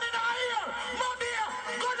 Good on in our ear. More beer.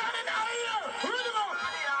 Good on in our ear. Rhythm up.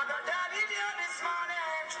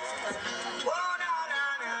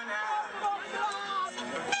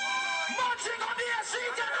 Marching on the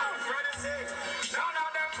seat, you know. None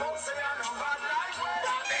of them folks say I know bad like way.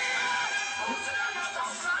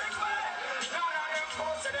 None of them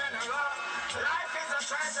folks say they know rough. Life is a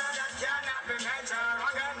treasure that cannot be measured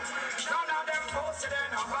again. None of them folks say they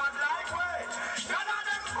know bad like way. None of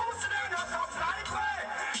them folks say they know tough like way.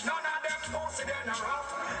 None of them folks say they know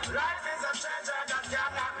rough. Life is a treasure that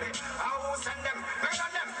cannot be. I will send them, bring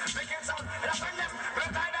on them, make it sound, and offend them.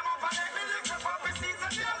 We'll tie them up and let me lick up up the seats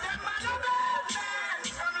and tell them man of them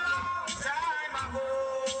from long time ago.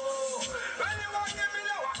 When you want to give me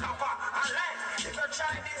no copper, I set. If you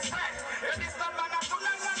try this set, if this not man to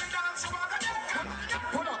long and the dance, you wanna get.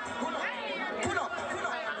 Pull up, pull up, pull up, pull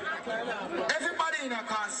up. Everybody in a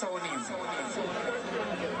car sound him.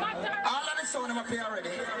 All of the sound them up here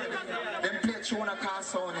already. Them play tune a car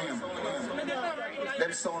sound him.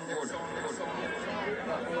 Them sound good.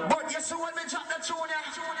 But you see when we drop the tune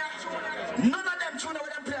here, none of them tune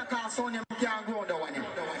with them play a car sound him can't grow the one here.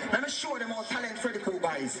 Let me show them how talent Freddy Cool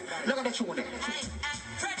guys. Look at the tune there.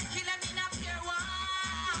 Freddy kill him in a pure one.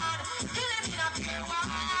 Kill him in a pure one.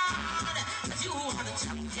 Cause you are the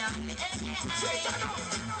champion.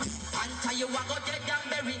 Until you are go dead and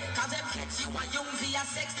bury. Cause them catch you a young via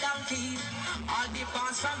sex donkey. All the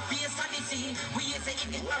bars from base and the sea. We say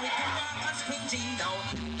it is married to walk and springy now.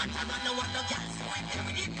 And I don't know what the girls doing there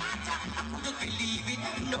with the carter. I couldn't believe it.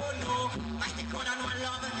 No, no. I take on one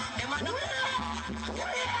love. Them are no murder.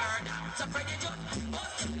 So Freddy just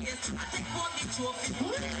yes, I take one the trophy.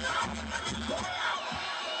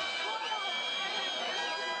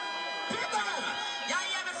 Yeah,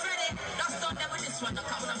 yeah, me Freddy. Just don't them with this one. No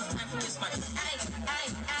come on, no time for this one. Hey, hey,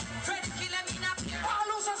 hey. Freddy kill him in a pure. I'll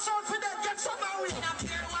lose a sound for them. Get some out In a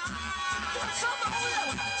pure one. Get some out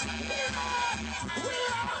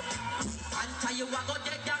Until you are go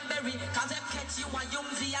dead and bury. Cause them catch you a young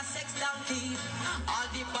via sex donkey. All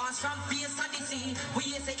the bars from base and the sea. We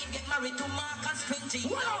say him get married to Mark and Springy.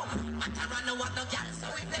 No! And I run what the girls so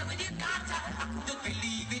we play with the carter. I couldn't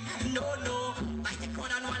believe it. No, no. I take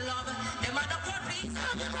one and one love. Them are the police.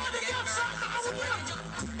 Everybody get some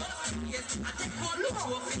yes, I take one the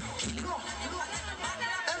trophy.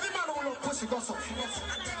 Every man who look pussy gossip.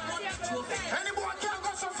 Any boy can't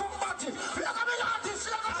go some fuck party. Look at me artist,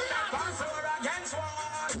 look at me artist. Against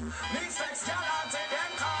one. Me sex gallant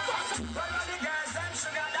them come. Well, the girls them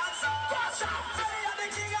sugar dancer. They are the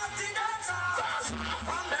king of the dancer.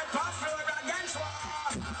 From the top floor against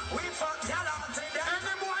one. We fuck gallant them.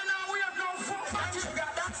 Any boy now we have no fuck party.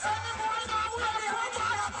 Sugar dancer. Any boy now we have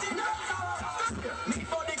no fuck party. Me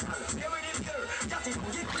for the girl. Stay with this girl. Just it.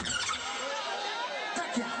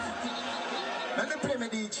 Take care. Let me play my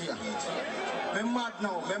DJ. Me mad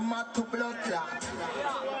now, me mad to blood clot.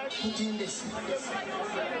 Put in this.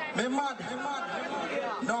 Me mad.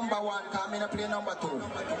 Number one, come in and play number two.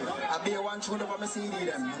 I be one tune over my CD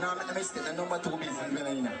them. Now I'm mistake the number two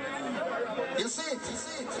business. You see it?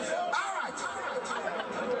 Alright.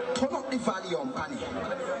 Turn up the volume, Connie.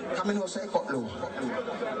 Come in and say cut low.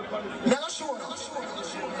 Never show now.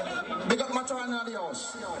 Big up MATTERHORN in the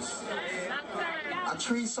house. A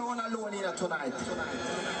 3 sound alone here tonight.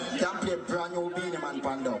 Can play brand new Beanie Man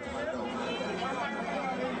Panda.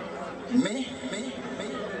 Me,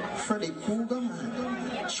 Freddy Cougar,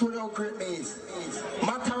 man. Show you how great me is.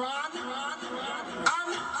 MATTERHORN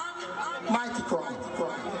and Mighty Crown.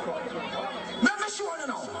 Let me show you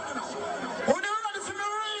now. When you're ready for the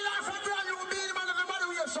real life of brand new Beanie Man, everybody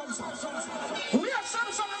we have some. We have some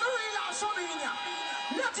in the real life, some in here.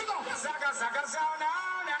 Let it go. Zaga, zaga, sound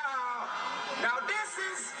now. Now this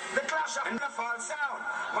is the clash of the false sound.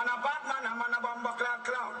 Man a bad man, a man a bumper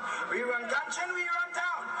clown. We run country and we run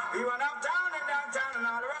town. We run uptown and downtown and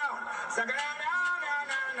all around. Zaga, na.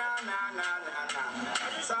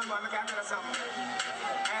 Sound boy, me can't tell you something.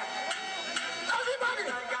 Everybody.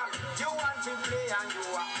 You want to play and you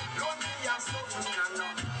are. Don't be a something and no.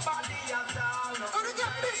 Body at all. Oh, they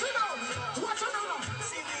get busy now. Watch it now.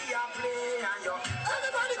 See me a play and you.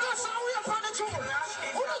 Everybody got some way up on the tune.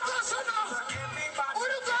 Who the got some now? Who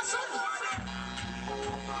the got some?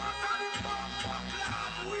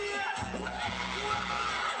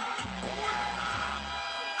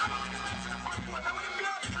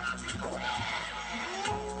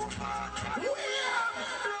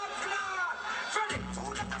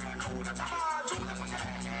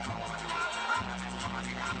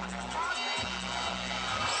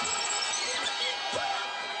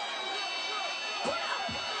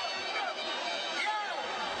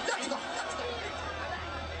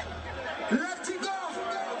 Let it go.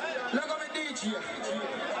 Look at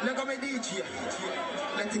me DJ.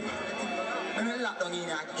 Let it go. Let me lock down in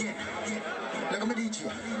here again. Look at me DJ.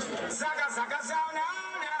 Zaga, sound now.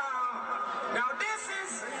 Now this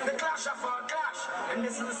is the clash of all clash. And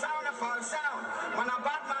this is the sound of all sound. Man a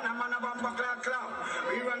bad man, a man a bumper clown.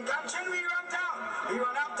 We run country and we run town. We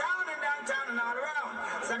run uptown and downtown and all around.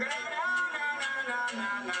 Zaga, na.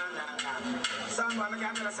 Sound boy, me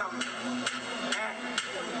can't tell you something.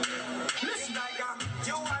 Listen,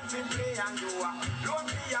 you want to play and you are. Don't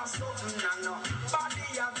be a something and no. Body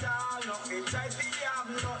at all, no. It try to have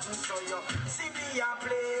nothing, so you see me a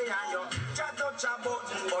play and you try to touch a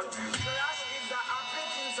button, but clash is the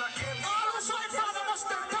application, so every All the side father must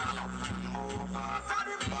stand up.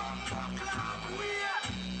 to the bumper clown.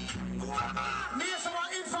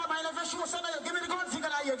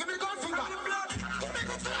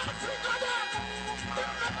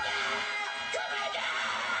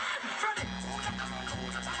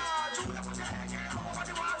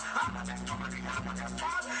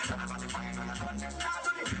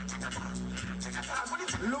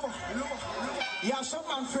 Low. Yeah, some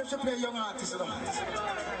man fresh to play young artists, you know.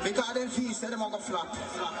 Because them fees say them are going flat.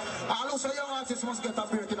 All those young artists must get a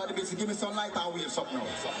break in the business. Give me some light and wave something now.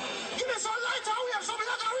 Give me some light and wave something.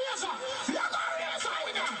 You're going to raise up. You're going to raise up.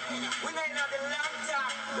 We ain't not the long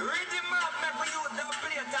time. Read him up, make we use the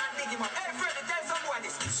plate and dig him up. Hey, Freddy, tell someone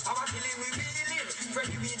this. I'm killing, we feeling.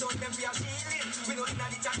 Freddy, we don't them be a ceiling. We don't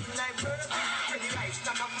need the chatting like birthday. Freddy, right,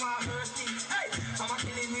 stack up my bursting. Hey, I'm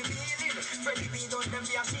killing, we feeling. Freddy, we don't them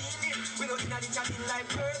be a ceiling. We don't need the chatting like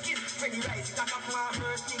Perkins. Freddy, right, stack up my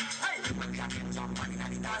bursting. Hey, when we are getting some money,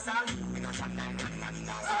 that's all. We don't chat like money,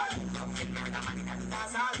 that's all. Don't get murder, money,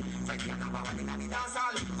 that's all. Freddy, I know money, that's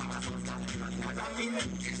all. I'm a soul, banking,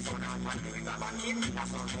 it's so now one day we got banking.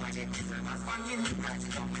 That's all why they kiss them as banking. Right,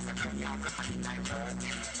 it up, Mr. Freddy, I'm chatting like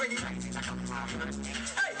Perkins. Freddy, right, stack up my bursting.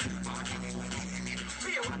 Hey, I'm killing, we feeling.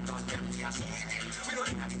 We want to them, we are seeing. We don't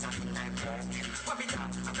need the chatting like Perkins. But we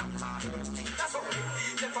got my bursting. That's all.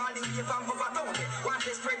 They're falling here from over town. Watch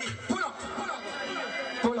this, Freddy. Pull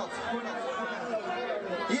up.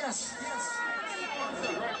 Yes.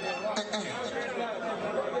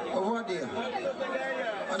 Over there.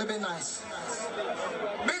 That'd be nice.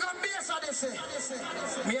 Big up bass of this.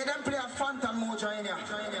 Me and them play a phantom mojo in here.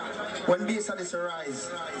 When bass of this rise.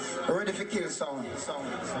 Ready for kill sound.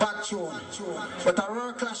 Bad tune. But a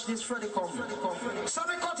roar clash this Freddy come. So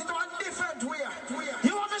we cut it one different way.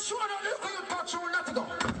 You want to show them look how you touch you not to go.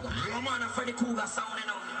 I'm on a Freddy Cougar sound, you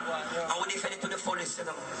know. And we defend it to the fullest, you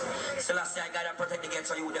know. So last year I gotta protect the gates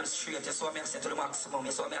so you them straight. You saw me I said to the maximum.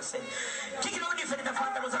 You saw me I said. Kick it out, defend it, the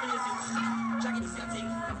phantom was amazing. Check it, the same thing.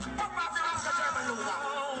 Pop off the Rasta German loser.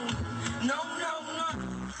 No.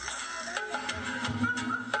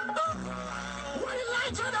 What you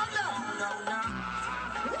like to them now? No.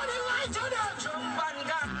 What you like to them? Jump and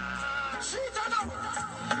gun. See to them.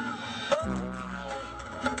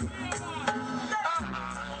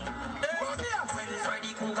 When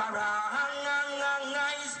Freddy Cougar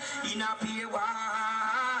eyes in a peer one,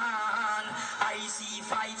 I see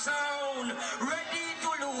 5 sound ready to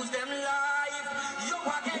lose them life. Yo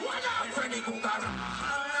again. When Freddy Cougar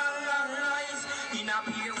eyes in a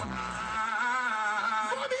peer one,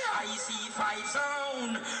 I see 5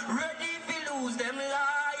 sound ready to lose them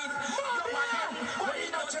life. Yo again. When you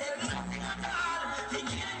don't take nothing at all, he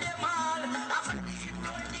kill them all. After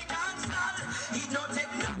the dance hall, he don't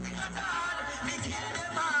take nothing at all. He kill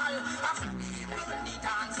them all. After the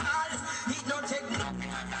dance hall, he don't take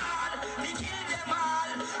nothing at all. He kill them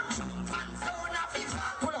all. Jump and sound of his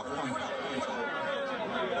heart. Pull up.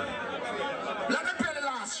 Let me play the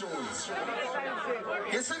last tune.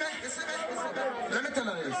 You see me? Let me tell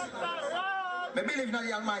you this. I believe in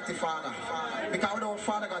the Almighty Father. Because without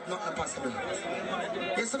Father God, nothing possible.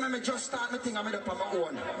 You see me just start my thing and I up on my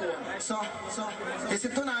own. So, you see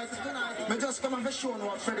tonight, I just come and show you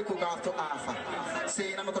what Freddy Cougar have to offer.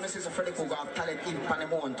 Saying I'm going to see some Freddy Cougar have talent in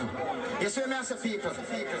Panamon too. You see me as a people.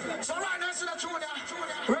 So right now, see the tune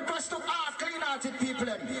there. Request to art, clean-hearted people.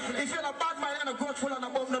 If you're a bad man, you're not full and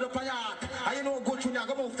above not up on your heart. And you know good tune, you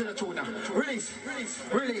go move to the tune. Release.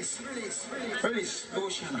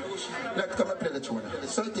 Luciana. Let's come and play the tune.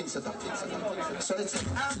 So you think set up. So it's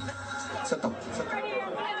set up.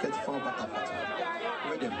 Get forward up.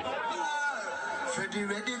 With him. Freddy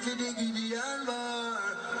ready for the Gideon war.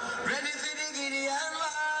 Ready for the Gideon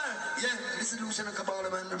war. Yeah, this is Luciana Kabbalah,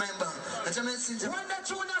 man. Remember, that's a message. When the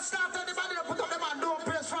tune started, the body put up the man, don't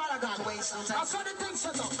praise Father God. That's what the thing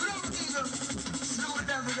set up. Slow it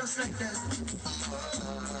down just like that.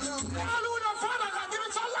 Hallelujah, Father God, give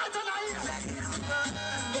it some light on our ears.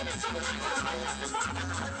 Give it some light on our ears, Father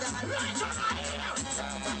God. Light on our ears.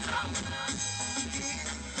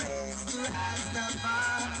 Praise to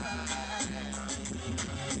Rastafari.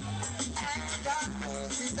 And God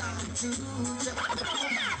is unto the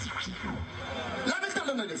Let me tell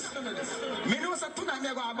you this. Me know that tonight me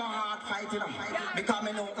go have a hard fight, you know. Because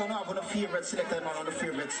me know I have one favorite selector and one of the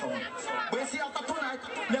favorite song. But you see after tonight,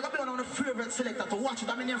 me go be one of the favorite selector to watch it.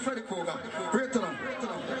 I mean your Freddy Cougar. Right to them.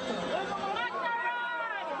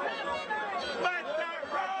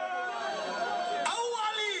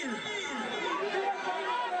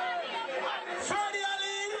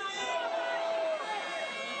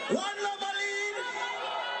 One love Aline,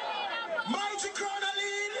 Mighty Crown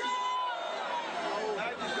Aline.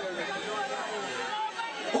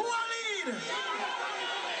 Who Aline?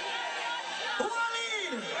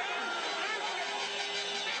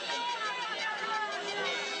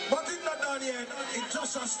 But it's not done yet, it's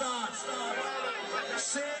just a start.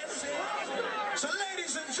 See? So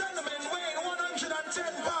ladies and gentlemen, weighing 110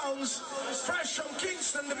 pounds. Jones, fresh from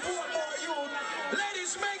Kingston, the Portmore youth.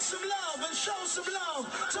 Ladies, make some love and show some love.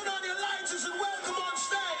 Turn on your lights and welcome on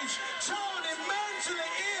stage, Tony Mentally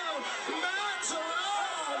Ill,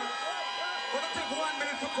 MATTERHORN. Wanna take 1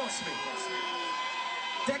 minute to cuss me?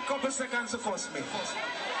 Take a couple seconds to cuss me.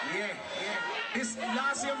 Yeah. This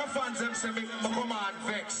last year my fans them say me come on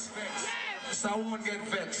vex. So I won't get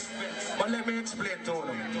vexed. But let me explain to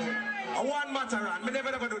them. I want MATTERHORN. I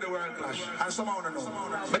never do the world clash. And somehow I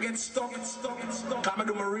know. I get stuck. Come I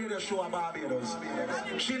do my radio show at Barbados.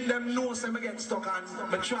 Chin them know say I get stuck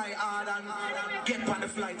and I try hard and get on the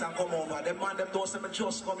flight and come over. Them man them know say I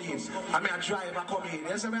just come in. I mean I drive and come in.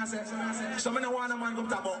 You see me I say? So I don't want a man come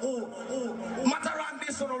talk about oh MATTERHORN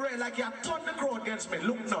this on the rail like you turn the crowd against me.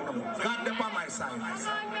 Look now. God them on my side.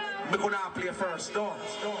 I'm gonna play first. No.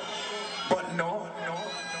 But no,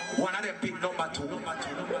 one of them pick number 2,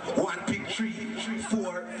 one pick 3,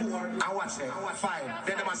 4, and what's it? 5.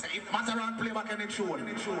 Then they must say, if MATTERHORN play back in the tune,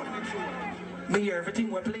 me hear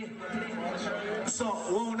everything we play. So,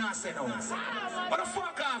 what will I say now? What the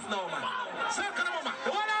fuck off now, man? So, come on, man.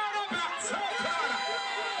 The one out of that, so corner.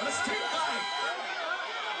 The street guy.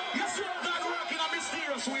 You see how God working on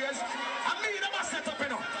mysterious ways? I mean, they must set up, you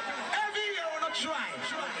know. Every year we're not trying.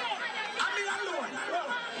 I mean, alone.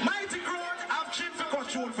 Mighty crowd have chin for cut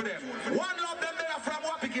tune for them. One love them there from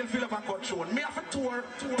Wapikill Philip and cut tune. Me have a tour,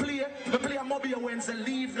 play a Mobile Wednesday,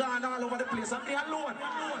 leave gone all over the place. I'm alone.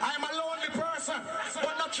 I'm a lonely person.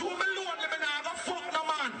 But not true, me lonely, me nah go fuck no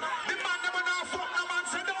man. The man never nah fuck no man,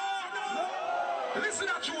 say no. Listen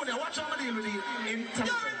to Junior, watch how I deal with the intelligence.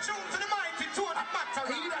 You're in tune to the mighty tune of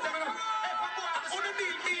MATTERHORN. I only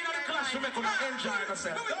need me in the clash to make you enjoy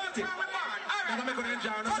yourself. Don't it? I'm make you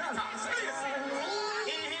enjoy yourself.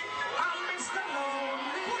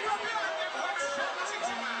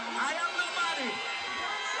 I am nobody.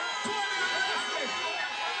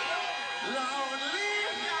 Lonely.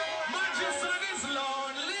 My son is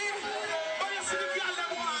lonely. But you see the girl that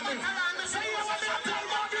want me. Say you want me to tell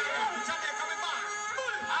me.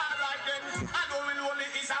 Alright then, I know we lonely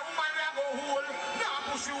is a woman that go hold. Now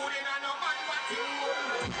push you in and no man what you hold.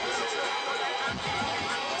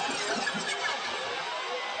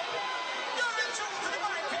 You're in tune to the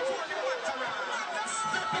mighty tune of MATTERHORN.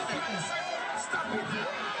 Stop it.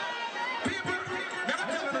 People, never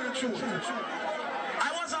tell me the truth. I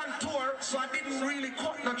was on tour, so I didn't really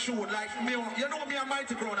cut the tune. Like me, you know me and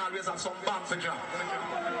Mighty Crown always have some bang for job.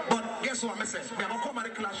 But guess what I say? Me gonna come at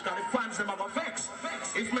the clash because the fans them are gonna vex.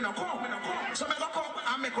 If me not come. So me gonna come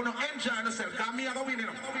and make you enjoy yourself because me are gonna win it.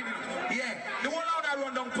 Yeah, the one out there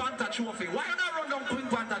run down Panther Trophy. Why you not run down Twin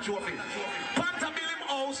Panther Trophy? Panther build him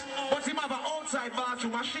house, but him have an outside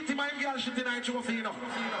bathroom. And shit him and girl shit in that trophy, you know.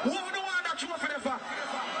 Who don't want that trophy there for?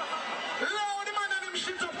 Lord, the man and him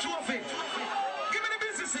shit up trophy. Give me the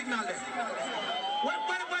busy signal there.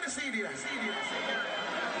 Where the CD there?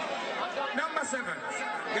 Number 7.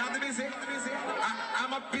 You have the busy?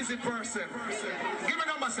 I'm a busy person. Give me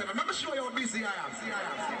number 7. Let me show you how busy I am.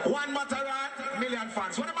 One MATTERHORN, million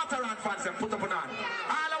fans. What the MATTERHORN fans them put up on? All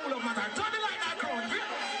who love MATTERHORN. Turn the light that crowd.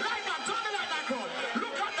 Light man, turn the light that crowd.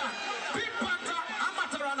 Look at that. Big Panther and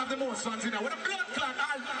MATTERHORN have the most fans in there. With a blood clot,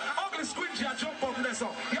 all ugly squinty and jump up there. So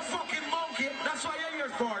you fucking monkey. That's why you're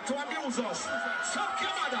here for. To abuse us. Suck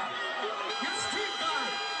your mother. You street guy.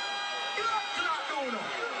 Blood clot dude.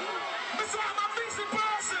 So I'm a busy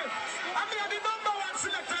person. I'm here the number 1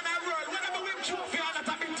 selector in the world. Whenever we win trophy, I've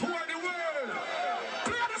been tour the world.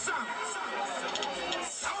 Play the song.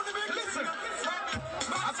 Listen.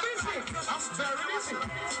 I'm busy. I'm very busy.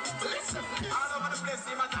 Listen. All over the place,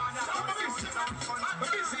 in MATTERHORN. I'm busy. I'm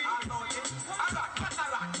busy. Alright,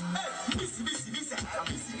 MATTERHORN. Hey, busy. I'm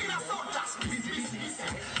busy. In a sound class. Busy. In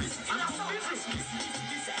a sound class.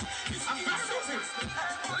 Busy. I'm very busy.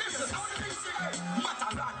 Listen.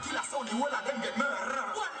 MATTERHORN, kill a sound, the whole of them get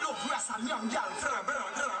murdered. One love, grass and young girl,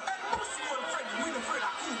 pussy old friend, we no afraid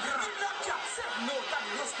of cool girl. In that cat, 7 no, that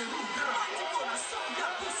lost the root girl. Mighty gonna sound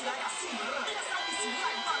girl, pussy like a seer. Yes, I busy,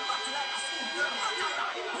 right man, body like a school girl.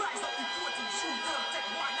 MATTERHORN, rise up, report and shoot girl.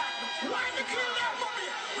 Take one night, why me kill them, mommy?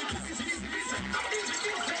 We busy. I'm busy.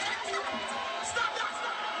 Stop that.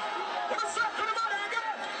 What a circle of mother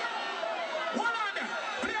again. One on there.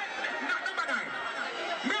 Play not number 9.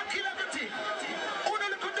 Me kill everything. Una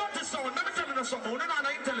look at dirty sound. Let me tell you something. Una not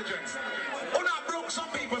intelligence. Una broke some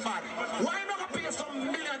people bad. Why not pay some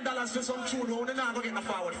 $1 million for some tune? Una not gonna get the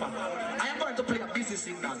forward for. I am going to play a busy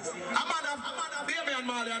signal. Damian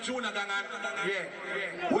Marley and Junior gang.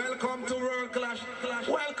 Yeah. Welcome to World Clash.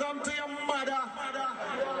 Welcome to your mother.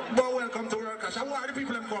 But welcome to World Clash. And why the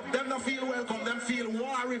people them come? Them not feel welcome. Them feel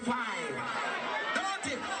horrified. Don't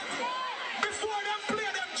it? Before them play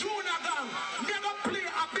them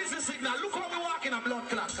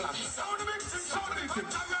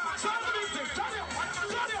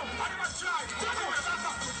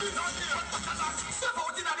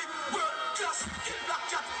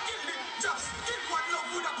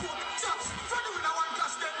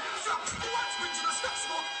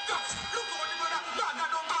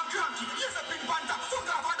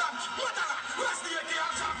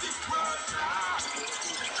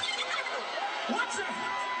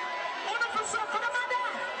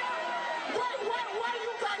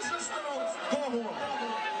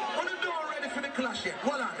finished yet.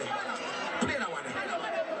 Hold on there. Play that one there.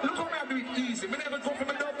 Look how me I do it easy. Me never come from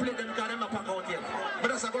me don't play them because them not pack out yet.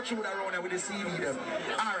 But as I go through that round there with the CD them.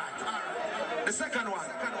 Alright. The second one.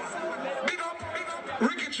 Big up.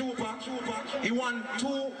 Ricky Trooper. He won 2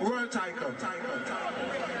 world titles.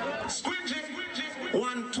 Squidgy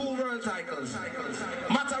won 2 world titles.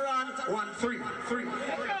 Matterhorn won 3.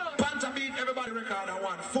 Panther beat everybody record and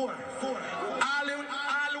won 4.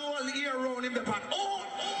 All year round in the pan. Oh,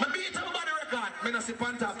 me beat everybody record. Me not see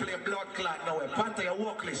Panther play blood clot now. Panther, you're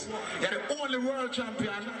workless. You're the only world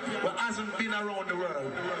champion who hasn't been around the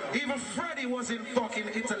world. Even Freddie was in fucking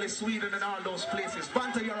Italy, Sweden and all those places.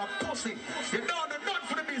 Panther, you're a pussy. You don't know nothing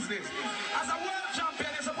for the business. As a world champion,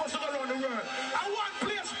 you're supposed to go around the world. I one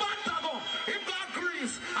place Panther go. Him got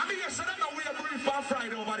Greece. I mean, you said that now we are brief on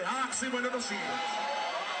Friday over there. Ask him when you don't see him.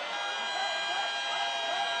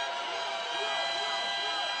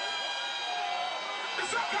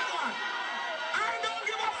 Second one. I don't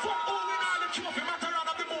give a fuck who win all the trophy. Matterhorn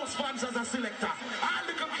have the most fans as a selector. All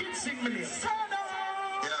the kids sing me.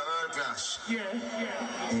 Yeah, world class. Yeah.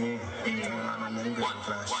 One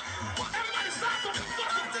class. Everybody start up.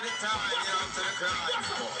 Up to the time, up to the crowd.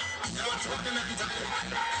 You know what's fucking every time?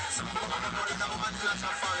 Some of them are more than one class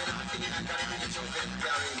of foreign and feeling like they're really chosen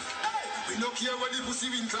carrying. We don't care where the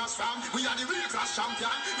pussy win class from. We are the real class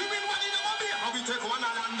champion. We win one in our beer. We take one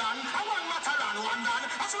to London. I want Matterhorn, one done.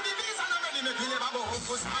 I show the visa and ready make me never go home.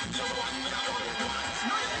 Cause I'm the one we are going to one.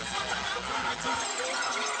 No, it's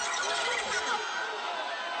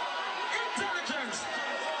Intelligence.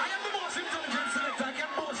 I am the most intelligent selector. I can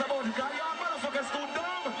boast about it. Because your motherfuckers too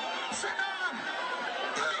dumb. Sit down.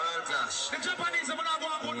 yeah, world class. The Japanese are not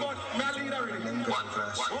going good, but me a leader already. One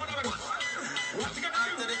class. What you gonna Up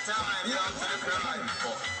to do? the time, up to the crowd.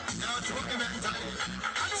 You know what's fucking every time?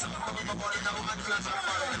 Some of them are more than one class of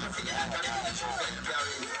foreign and feeling like they're really chosen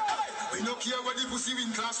carrying. We don't care where the pussy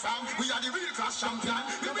win class from. We are the real class champion.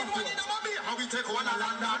 We win one in our beer. We take one to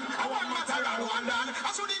London. I want Matterhorn, one done. I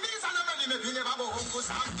show the visa and ready make me never go home. Cause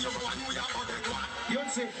I'm the one we are going to one. You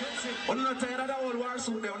see, when you're tired of the old war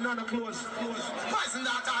suit, they're none of clothes. Poison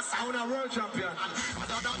that ass. I'm a world champion.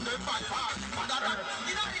 Other than them by far. Other than,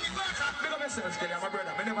 you know, in the world champion. Big up yourself, Kelly. I'm a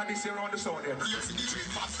brother. I never this year around the sound yet. You see the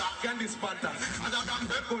dream faster. Can this Panther? Other than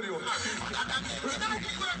them. Good you. Other than them. You know, in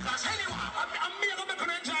the world class. Anyone. I'm me, I'm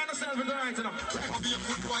gonna enjoy myself in the night, you know. I'll be a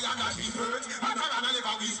good boy and I'll be bird. I'm trying to live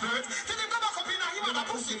a wee spirit. Till him come back up in a him and a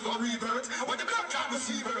pussy for rebirth. When the blood can't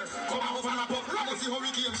receive birth. Come out and a pop. Let me see how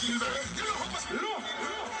we came Gilbert. You know how much. Look,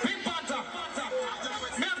 Big Panther.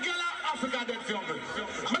 Me have girl Africa dead for me.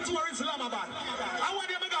 Me tour Islamabad. I want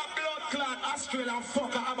them to got blood clot Australian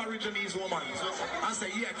fucker Aborigines woman. I say,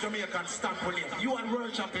 yeah, Jamaican stamp on it. You and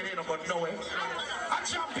world champion ain't got nowhere. A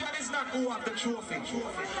champion is not who have the trophy.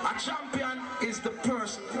 A champion is the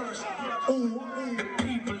person who the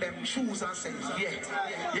people them choose and say, yeah,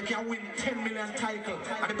 you can win 10 million titles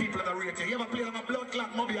and the people are rate you. You ever play on a blood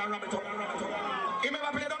clot mobby and ram it up? You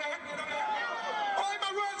ever play down here? Oh, I'm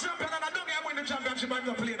a world champion and I don't get win the championship. I'm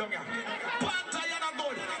going to play down here. Panther, you're not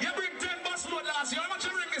good. You bring 10 bus load last year. How much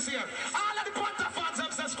you bring this year? All of the Panther fans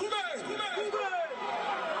have said, Scooby.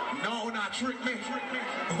 No, not trick me.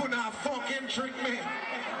 Who not fucking trick me?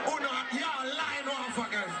 Who not, y'all lying one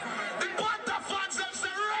fucking. The Panther fans have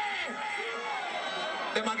said, Ray.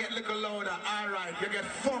 They might get a little louder. All right, you get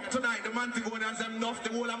fucked tonight. The man to go and say enough. The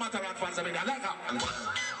whole of Matterhorn fans have been there. Like that.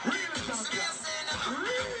 Real champion.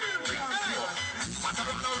 Real champion.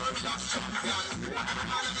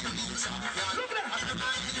 Look at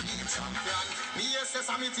that. Me yes,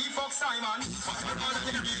 I'm a T-Fox Simon.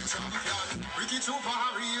 Ricky Trooper, a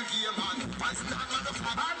real game man.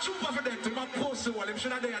 I'm Trooper for them to my post to all. Him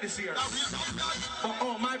should have there this year.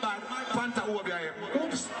 Oh, my bad. Panther over here.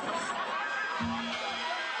 Oops.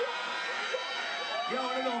 You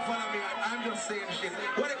only don't follow me. I'm just saying shit.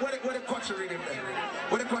 What the culture in him there?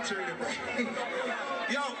 What the culture in him there?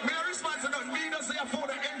 Yo, me a response to nothing. Me don't say I for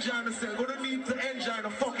to enjoy myself. We don't need to enjoy the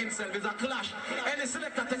fucking self. It's a clash. Any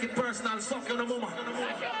selector take it personal, suck on the moment.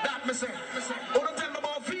 That me say. Who don't tell me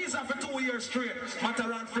about visa for 2 years straight?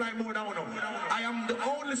 Matterhorn fly more than one. I am the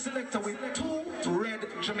only selector with 2 red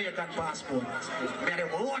Jamaican passports. Me the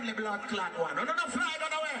only blood clot one. No fly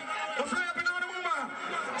down the way. No fly up in the woman.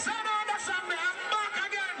 Say no, that's on me. I'm back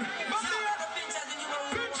again.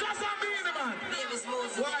 Pictures of me, man.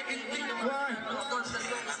 Why?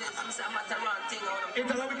 It's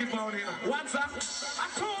a wicked found here. What's up? I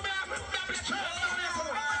told me I'm the trail down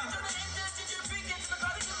here.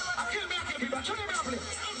 I kill people. I kill me.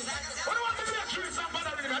 What do you want to do? Trees and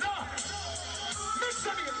bother with me? No. Mix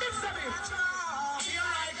me. Here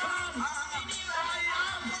I come. I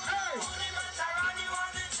am. Hey.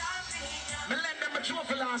 Me let them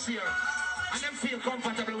last year, and them feel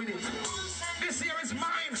comfortable with it. This year is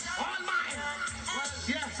mine, all mine.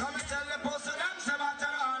 Yes. So me tell the post to them, say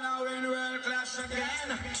MATTERHORN, now we in world clash again.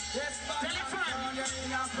 Tell your friend.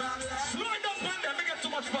 Slow it down, man. Them. Me get too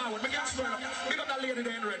much forward. Me get slow it up. Me got that lady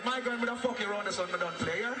there in red. My girl, me don't fuck you around the sun. Me don't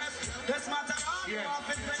play, yeah? This MATTERHORN, Yeah.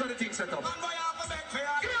 So the thing set up. Give me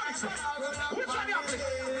a mix. Which one you play?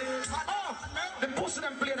 Oh, the pussy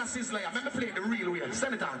them play that sizzler. Let me play the real way.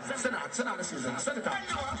 Send it on. Send on the sizzler. Send it on.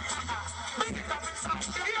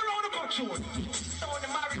 Here around the cut tune. Stone the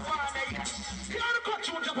marijuana, Here around the cut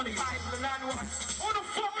tune, Japanese. Who the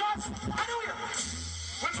fuck us? Anyway.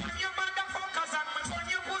 we put your motherfuckers and we put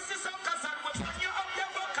your pussy suckers and we put your up your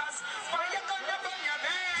fuckers. Why you gonna burn your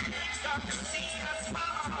neck? Stop to see us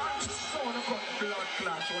fall. So the cut blood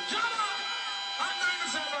clot tune. Jama! I'm going to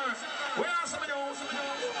server. Where are some of those?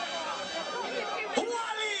 Who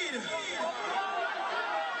are lead?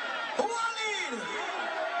 Who are lead?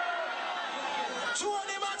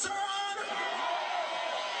 Tony MATTERHORN.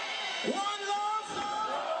 One love.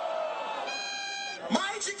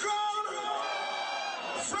 Mighty Crown.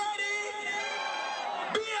 Freddie.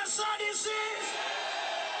 ODYSSEY.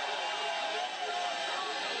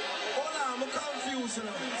 Hold on, I'm confused. It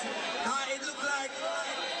look like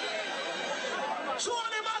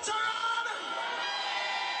Tony MATTERHORN.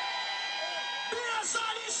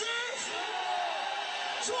 ODYSSEY.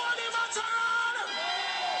 Tony MATTERHORn.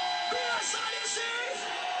 ODYSSEY.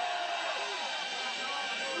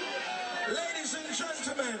 Ladies and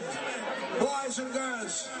gentlemen, boys and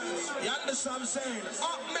girls, you understand what I'm saying?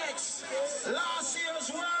 Up next, last year's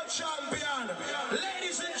world champion.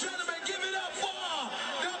 Ladies and gentlemen, give it up for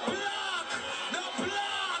the block,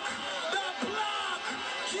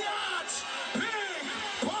 Cat, Big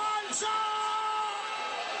Panther.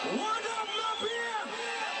 What up, my beer?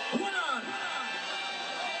 Hold on.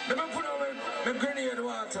 Let me put on my grenade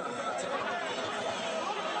water.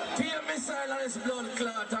 Tear missile and its blood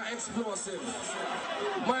clot are explosive.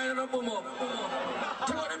 Mine and boom up.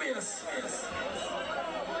 Take out the bass.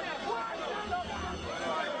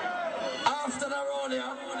 After the round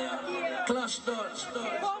here, clash dodge.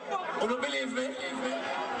 You don't believe me?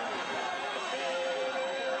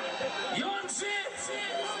 You don't see it?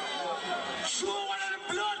 Show one of the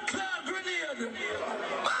blood clot grenade.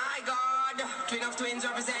 My God, Twin of Twins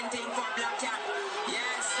representing for Black Cat.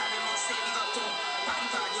 Yes, and we must say we got to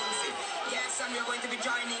Panther, you see. Yes, and we're going to be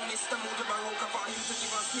joining Mr. Muta Baruka for him to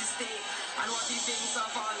give us his take and what he thinks of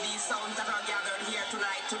all these sounds that are gathered here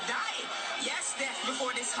tonight to die. Yes, death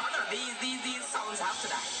before dishonor. These sounds have to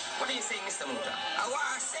die. What are you saying, Mr. Muta? I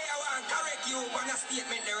want to correct you on a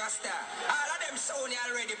statement, the Rasta. All of them sound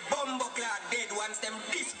already bumbo-clad dead ones, them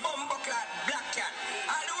this bumbo-clad Black Cat.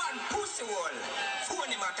 All the one pussy wall. Phone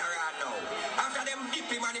him MATTERHORN now. After them dip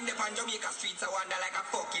him and him up on Jamaica streets, I wonder like a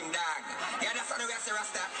fucking dog. Yeah, that's how we say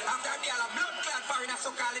Rasta. After they all a blood clot for in a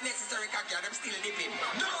so-called necessary cocky, them still dip him.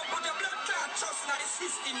 Don't put the blood clot trust in the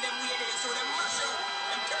system them way there, so them mash up.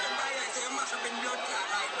 Them turn by here, so you mash up in blood clot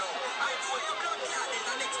right now. I know your blood clot is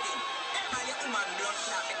the next thing. Ever your woman blood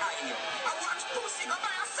clot behind you. I watch pussy go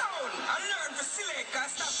by a sound. I learn to select and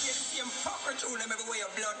stop here the same fucker tune them everywhere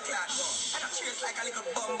your blood clot go. And I trace like a little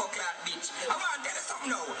bumbo clot bitch. I want to tell you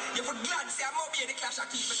something now. You would glad say I'm over here the clash of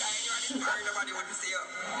people guy and you're on this fire, nobody wouldn't see you.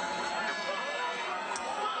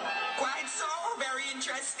 Quite so, very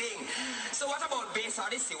interesting. So what about Bass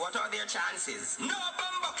Odyssey? What are their chances? No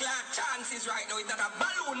bumbo clot chances right now. It's not a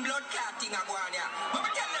balloon blood clot thing I go on here. But we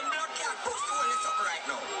tell them blood clot push to hold this up right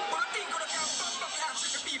now. But I think we can bumbo clot trick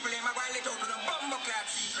the people them. I'm going to let out to the bumbo clot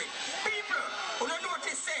secret. People, who don't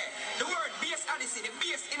notice say the word Bass Odyssey, the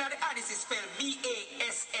bass in the Odyssey spelled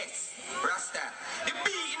B-A-S-S. Rasta. The B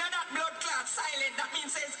in that blood clot silent, that means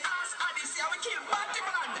says ass Odyssey and we kill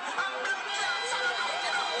Batman. And blood clot sound, you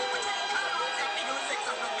know. We tell Carlos and nigga with sex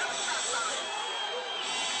and no blood clot sound.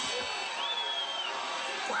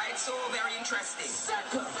 Quite so very interesting.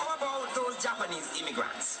 How about those Japanese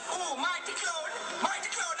immigrants? Oh, Mighty Cloud,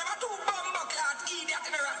 them are two bumbo clot idiot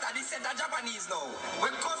in the Rasta. They said the Japanese now.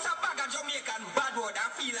 When comes a bag of Jamaican bad word, I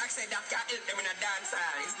feel like say that can help them in a dance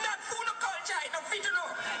hall. It's not full of culture, it's not fit to know.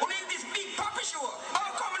 Only this big puppy show.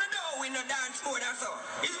 How come in the door in the dance mode and so?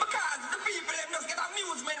 It's because the people them just get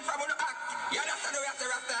amusement from the act. You understand the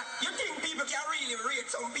Rasta? You think people can really rate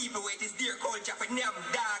some people with this dear culture for name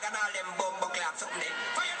dog and all them bumbo clots up there?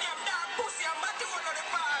 For your name dog, pussy and batty one on the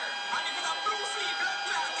fire. And if it's a blue sleep blood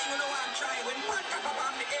clot thing, you don't want to try. When one tap up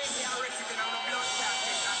on the egg, they are resting on the blood clot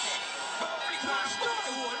thing. That's it. But flick one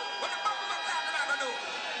pussy hole. What the bumbo clot are going to do?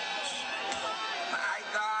 My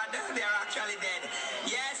God, they're actually dead.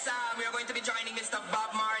 Yes, we are going to be joining Mr.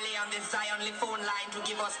 Bob Marley on the Zion phone line to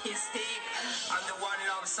give us Mistake and the One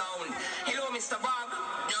Love sound. Hello, Mr. Bob.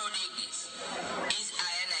 No, Diggis. Is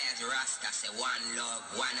I and I as Rasta say one love,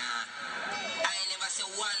 one I never say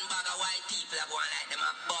one bag of white people are going like them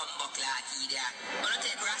a bumbo clock idiot. I'm gonna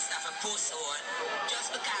take Rasta for puss hole just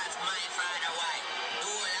because my father white. The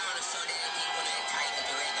whole I wanna show them think when they're entitled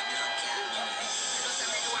to reggae blood clot music. I just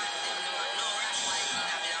make one of them know no Rasta white in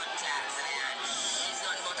a blood clot Zion. It's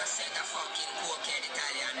nothing but a set of fucking cokehead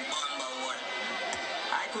Italian bumbo hole.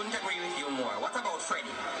 I couldn't agree with you more. What about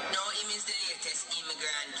Freddie? No, him is the latest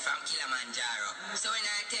immigrant from Kilimanjaro. So when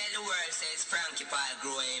I tell the world says Frankie Paul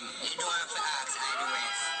grow him, you don't have to ask I the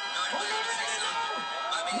rest. No, the world says so.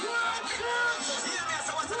 Hear me,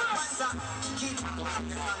 so what's the answer? Keep I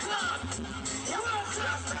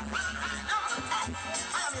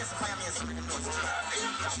am here, so I am here, so we can know it.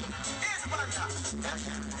 Here's the answer.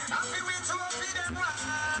 I'm be with you, I'll be them one.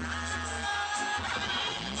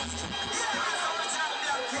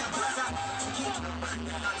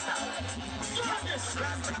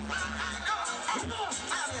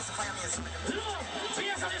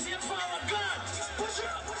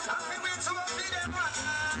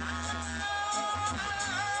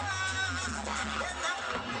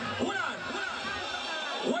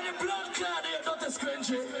 When the blood clot in your daughter's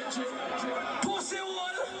country, pussy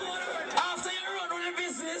one, after you run with the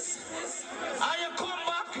business, and you come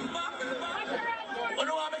back, you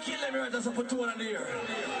know what I'm kill them right as I put two on the ear.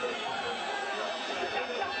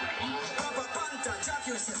 Papa Panther, Jack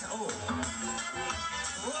yourself, oh.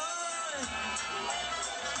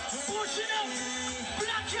 Push it up,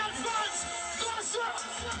 black cat fans, go stop.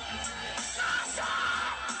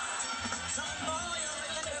 Some boy, you're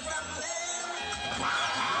getting from there.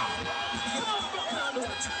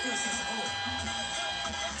 Jack yourself, oh.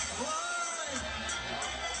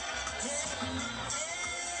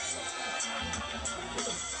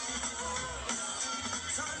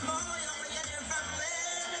 Some boy, you're getting from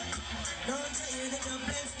there. Don't tell you that you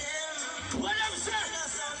bless them. What I'm saying,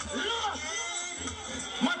 look,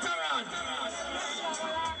 MATTERHORN.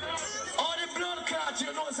 All the blood clots,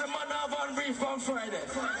 you know, say man have on brief on Friday.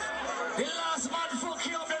 The last man fuck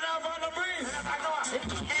you up, then have on a brief. I know it.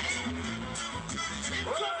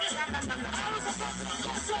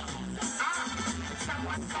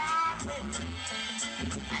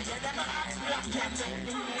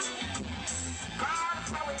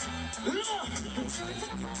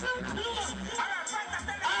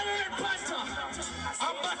 Iron Panther.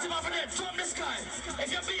 I'm batting over there from the sky. If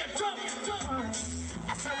you be a drum, if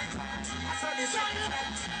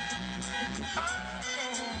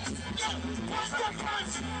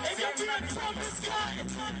you be a drum the sky.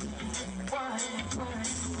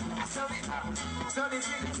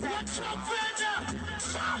 What's your friend?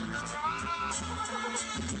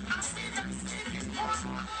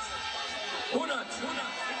 Hold on.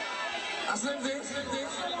 Aslim this.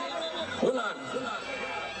 Hold on.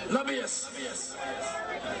 No BS.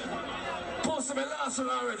 Post me last one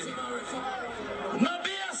already. No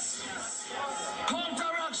BS.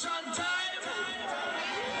 Counteraction time.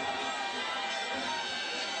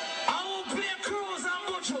 I will play Cruz and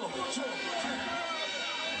Bucho.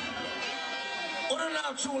 I don't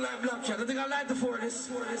have true like Black Cat. I think I like the for this.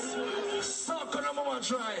 Suck on the mama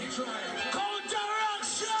try.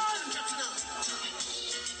 Counteraction.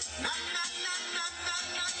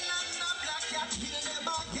 Black cat, kill them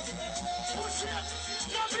again. Push it.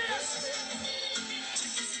 No BS.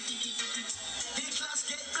 The clash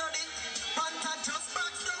get bloody. Panther just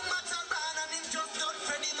back down MATTERHORN and him just done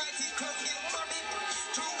Freddy mighty come get body.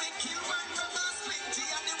 Two we kill one brother Slinky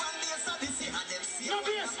and the one day so this and them see. No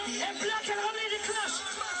BS. And Black Cat have made the clash.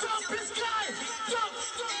 Jump the sky. Jump.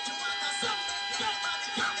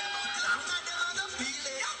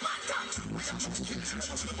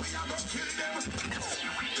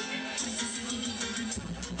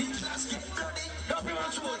 Don't be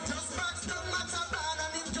much more. Just back down MATTERHORN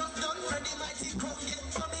and him just done Freddy mighty come get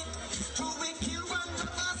body. Two we kill one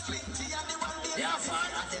brother Slinky and the one day Yeah, so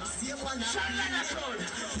fine. and them see one. Shine like that crowd.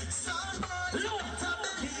 Look.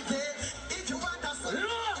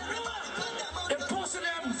 Look. They posted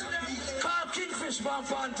them. Call Kingfish Van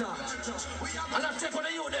Panther. And I take on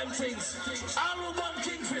the you them things. All who born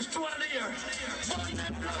Kingfish 2 of the year.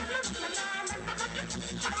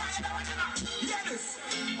 Yes,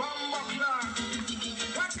 Bumbo Clark.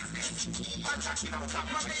 What is this? What's that?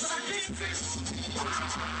 It's a Kingfish.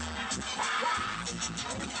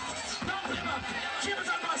 Don't play back. Keep it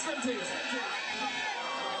on past them things.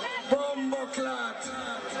 Bumbo clot.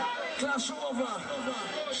 Clash over.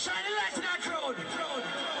 Shine the light in that crowd.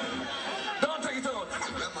 Don't take it out.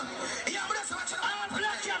 Yeah, but that's what All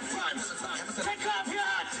Black Cat fans, take off your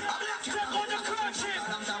hat. Take on the kerchief.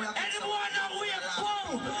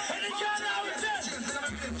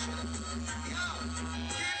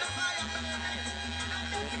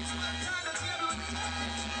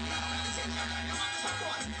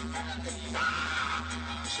 Don't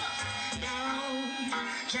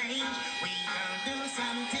change, we gonna do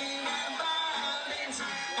something about it.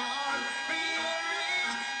 Or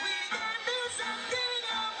rearrange, we gonna do something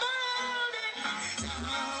about it.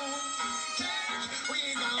 Don't change, we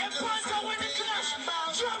gonna do something about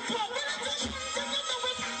it. Jump up!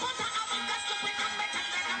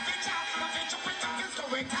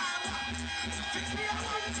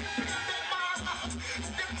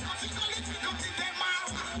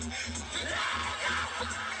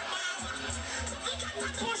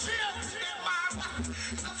 Push it!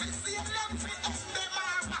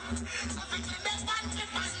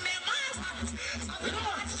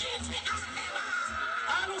 I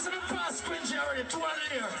lose the past cringe already, 2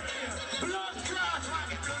 years. Blood clot.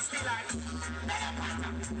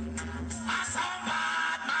 I saw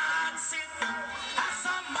bad man sing. I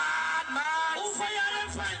saw bad man sing. Who for you them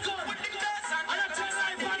fight gun? With the glass and I tell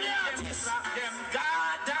life on the artist. Them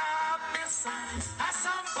goddamn miss. I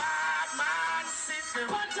saw bad man sing.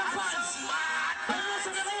 Panther fans. I lose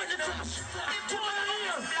the road the trash. 2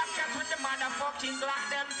 years. Black cat with the motherfucking black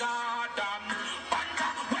them goddamn.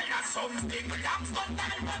 Panther, well that's something. Black gun and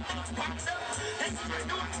panther. It's the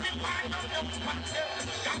dogs the man of the panther.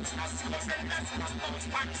 Gangsta skills and that's not those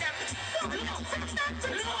panther.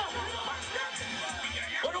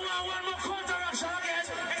 What do I want more counteraction again?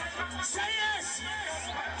 Say yes!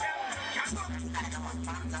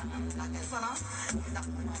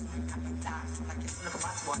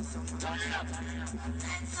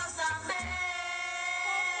 Let's us a Benz,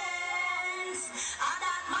 and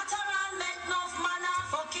that MATTERHORN make enough man a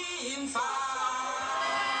fucking fall.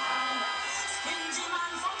 Stingy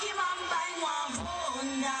man fuck him and buy one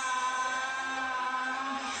Honda.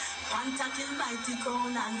 Panther kill Mighty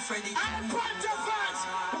Crown and Freddy. And Panther fans,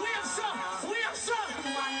 we have some.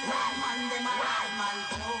 One man them a man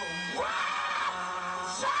home.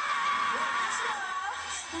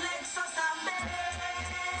 Let's us a Benz.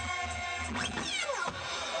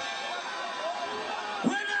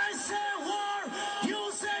 When I say war,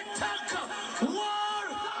 you say tanker. War.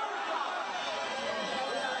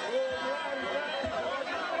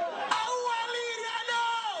 Our leader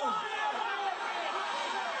now.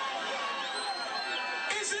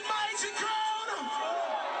 Is it Mighty Crown?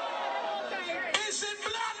 Is it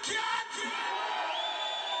Black Cat?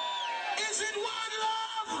 Is it One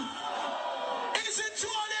Love? Is it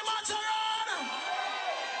Tony Matterhorn?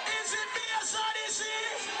 Is it BSRDC?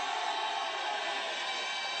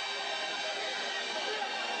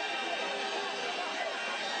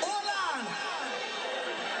 Hold on.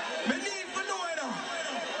 Me need to know it now.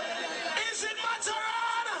 Is it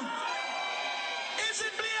Matterhorn? Is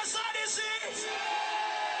it BSRDC?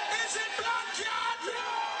 Is it Black Cat?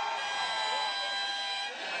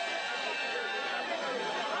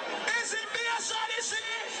 Is it BSRDC?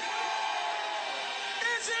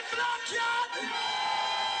 Is it Black Cat?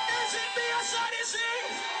 Is it BSRDC?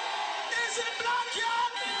 Is it Black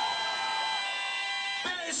Cat?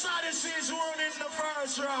 BSRDC is winning the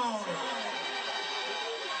first round.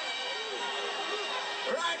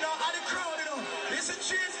 Right now, at the crowd, you know, it's a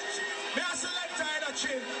chin. Me a selector in a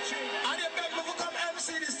chin. And you beg me to come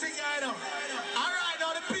MC this thing, you know. Alright,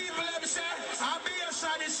 now the people, let me say, I'll be a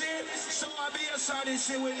SADC, so I'll be a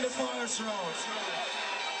SADC win the first round.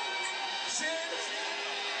 See?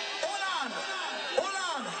 Hold on.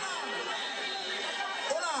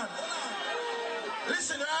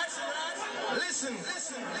 Listen, right? Listen.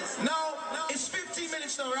 Now, it's 15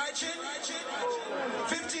 minutes now, right, Chin?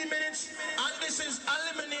 15 minutes, and this is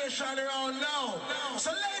elimination round now.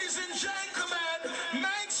 So, ladies and gentlemen,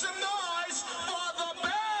 make some noise for the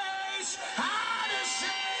bass Odyssey!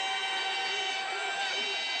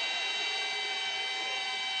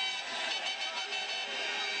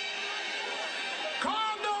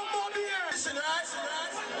 Calm down, Bobby. Listen, right?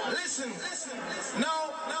 Listen.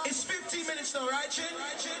 Now, it's 15 minutes now, right, Chin?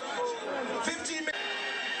 15 minutes.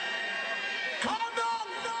 Calm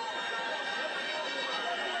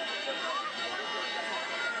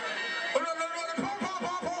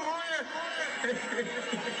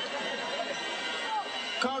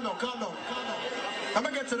down. Calm down. I'm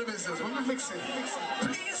gonna get to the business. Let me fix it.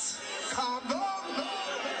 Please, calm down.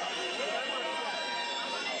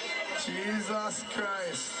 Jesus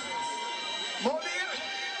Christ. Mommy,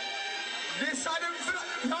 this are them.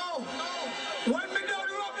 No. When me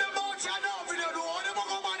don't rub them out, you know, me don't do all them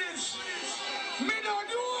go manage. Me don't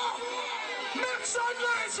do. Make some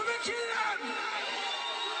noise so me kill them.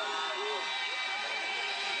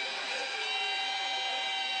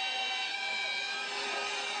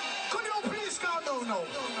 Could you please calm down now?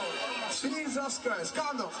 Jesus Christ,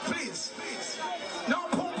 calm down, please. No,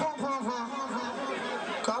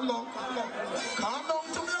 calm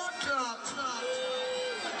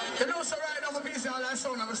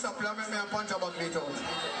Mr. Plum, me and Panther back me out.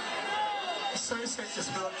 So you set this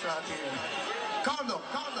blood clot here. Calm down,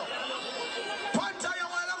 calm down. Panther, you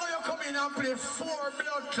while ago you come in and play 4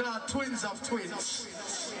 blood clot twins of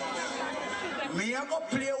twins. Me I go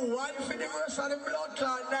play 1 for the rest of the blood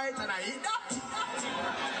clot night and I eat that.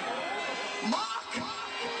 Mark,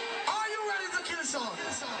 are you ready to kill some?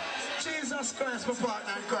 Jesus Christ, my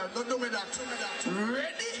partner in crime, don't do me that.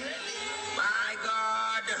 Ready? My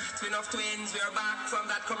God, twin of twins, we are back from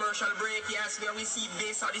that commercial break, yes, where we see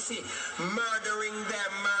this ODYSSEY murdering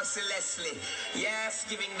them mercilessly. Yes,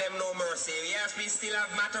 giving them no mercy. Yes, we still have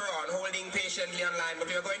MATTERHORN holding patiently online, but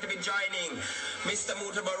we are going to be joining Mr.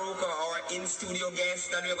 Muta Baruka, our in-studio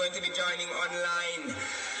guest, and we are going to be joining online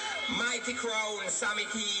Mighty Crown, Sammy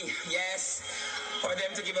T, yes, for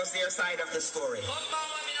them to give us their side of the story.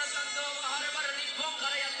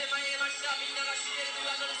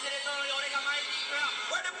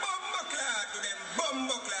 What the bumbuckler to them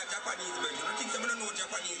bumbuckler Japanese version? I think some don't know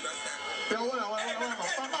Japanese version. Yeah, hold on.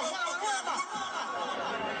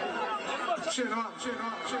 Chill on.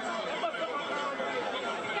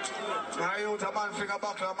 Now you the man finger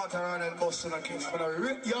back like MATTERHORN and bust on the king.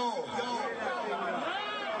 Yo.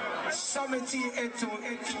 Samity eto.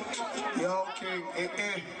 Yo, king.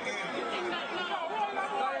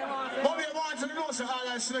 Mommy, I want to know so all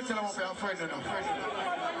I selected them up here, friend enough.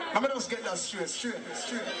 I'm just get that straight.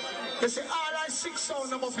 You see, all I 6 sound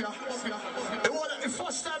them up here. The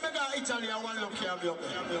first time I got Italy, I want to look here.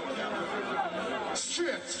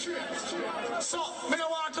 Straight. So, me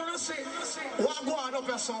want to see what go on up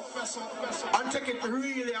here, so, and take it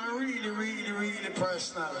really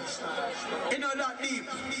personal. You know that deep.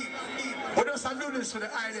 We just do this for the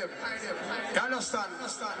item. You understand?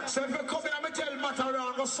 So if you come here and me tell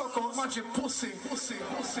MATTERHORN go suck out magic pussy.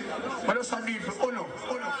 But just do it for Uno.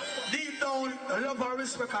 Deep down, love and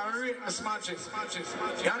respect and rate this magic.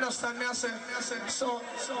 You understand me? I say, so.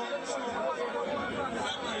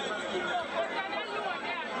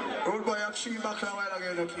 Old boy, I cheat back a while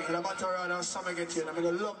ago, Ducky. The MATTERHORN and Sammy get in. I'm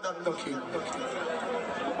going to love that Ducky.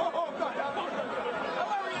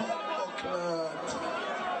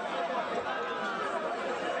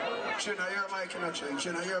 Chin, I hear mic in a chin.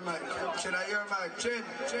 Chin, I hear mic. Chin.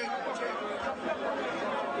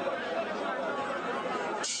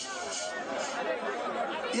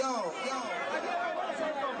 Yo.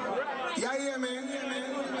 You hear me?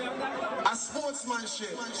 A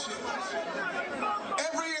sportsmanship.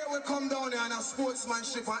 Every year we come down here and a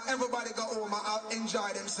sportsmanship and everybody go home and enjoy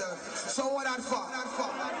themselves. So what that for?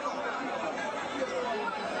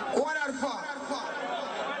 What that for?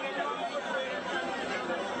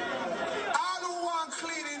 All who want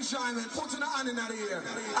clean enjoyment, put in the hand in the air.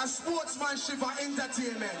 A sportsmanship and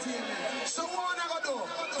entertainment. So what I go do?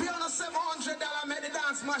 Pay on a $700 make the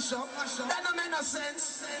dance mash up. That don't make no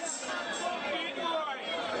sense.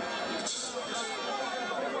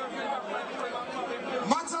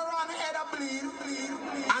 MATTERHORN head a bleed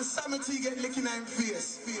and Sammy T get licking in him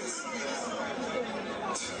face.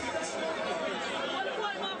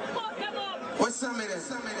 What's Sammy then?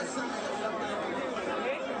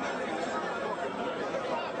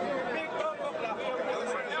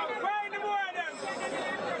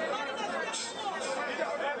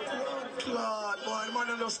 Lord, boy, the man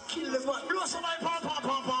just kill them, man. Blow somebody,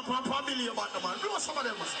 pam, million back, man. Blow some of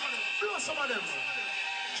them.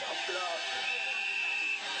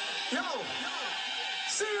 Yo,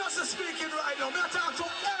 seriously speaking right now, I talk to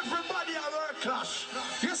everybody at work clash.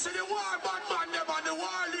 You see the war bad man them and the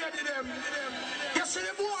war lady them. You see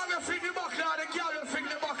the boy we fling the buckle and the girl we fling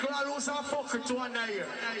the buckle and lose our fucking to one year.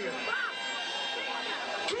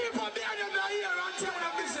 Keep on being in the ear and tell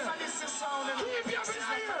them this. Keep your in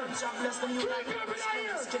the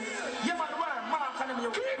ear. Yeah, man, where? Mark and them.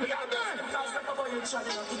 Keep your there. Because the boy you try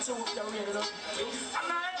to it's up the way, you know. And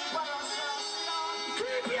I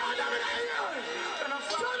keep your in the ear.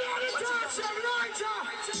 Turn on the tension right now.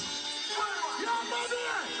 Yo, baby.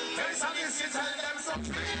 Tell them some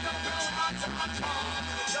clean up your heart and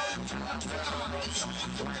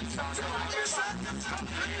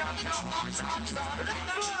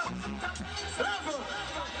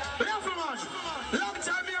Level, man. Long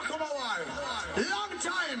time you come a while. Long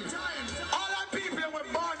time. All the people were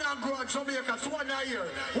born and grown in Jamaica 2 years.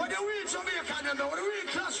 When the real Jamaica them there, when the real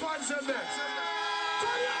class ones them there.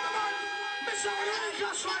 Tell you, man. Mr. When the real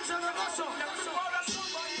class ones them there, what's up?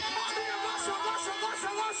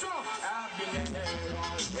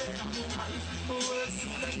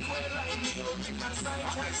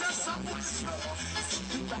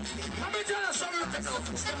 Let me tell you something.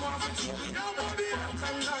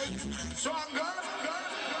 Stronger.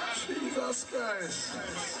 Jesus Jesus Christ.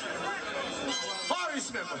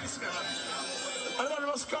 Paris members. Everybody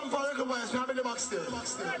must come for recognize me. I'm in the backstage.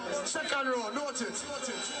 Second row, note it.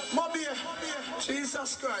 Mobby,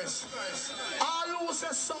 Jesus Christ. All who say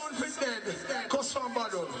sound fit dead, cause from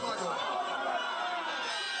Badon.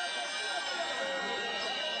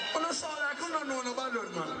 But that's all I couldn't know no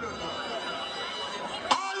Badon, man.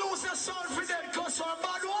 All who say sound fit dead, cause from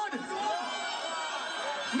Badon.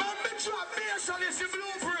 Man, me trap bass on this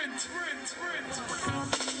blueprint.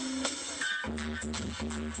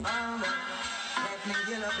 Let me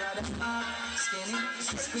get a brother skinny,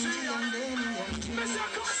 squinty and Danny and Mr.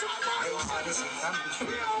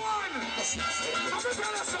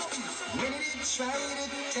 When they try to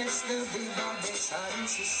test the big bad bass, how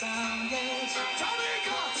does it sound? Yes.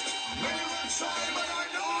 Jamaica! Many will try, but I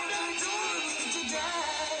know they're doomed to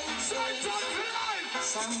die.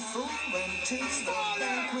 Some fool went to the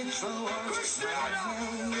bank with drawers.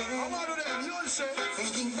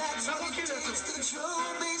 Thinking that's what it takes to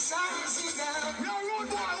throw bass on and sit down. You're a road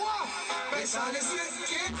boy, what? Bass on and sit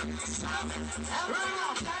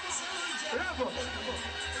Level.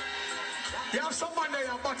 You have someone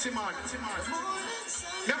there, a batty man.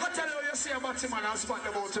 Never tell you you see a batty man and spot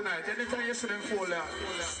them out tonight. Anytime you see them fall out.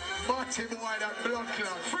 Batty boy, that blood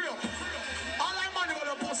clot. Free up. All I money got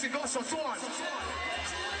a pussy, go so two on.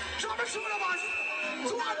 Show me shoulder, man.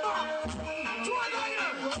 Two on, man. Two on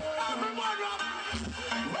here. Everyone, man.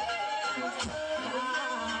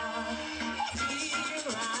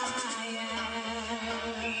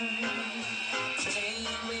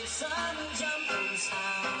 playing with some jumping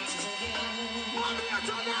sounds again.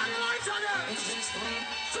 Turn the lights on there. It's just when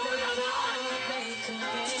Turn the lights. they could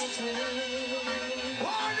get through.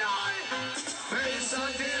 One eye. Face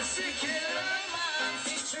on this secure.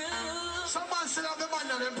 Someone still have the man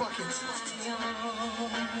in them pockets.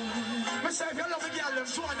 Me say if you love the girl, them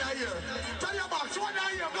two on the ear. Tell your back, two on the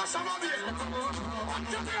ear, go some of it.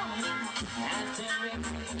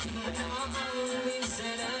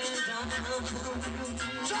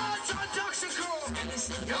 George and Taxi Crew.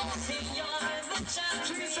 Yo.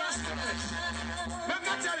 Jesus Christ. Let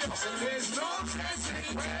me tell you, there's no place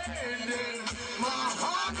in my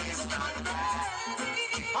heart is not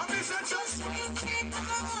ready. I'm just.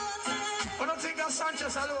 I don't think that's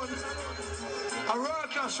Sanchez alone. A royal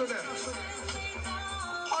clash for them.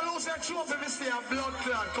 All who say true up if you stay a blood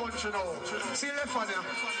clot country now. See left on there.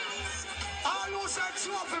 All who say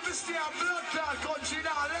true up if you stay a blood clot country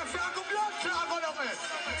now. Left hand go blood clot go down there.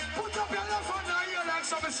 Put up your left hand down here like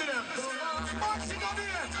some see them. Marching on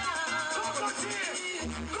here. Go cut here.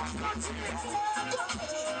 Go cut here. Go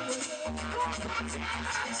cut here.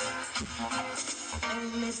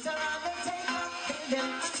 And Mr. Undertaker, them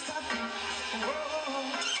stop.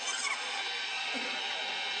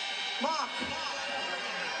 Mark,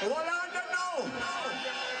 what I don't know.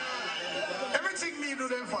 Everything me do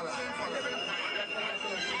them follow.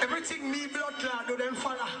 Everything me blood clot do them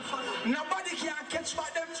follow. Nobody can catch by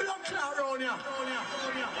them blood clot around here.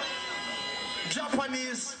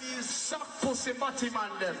 Japanese suck pussy batty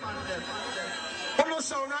man them. Oh no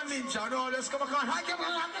sound a ninja, no, let's come on.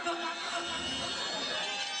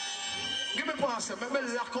 Give me pass them, let me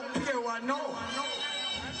lock up here one now.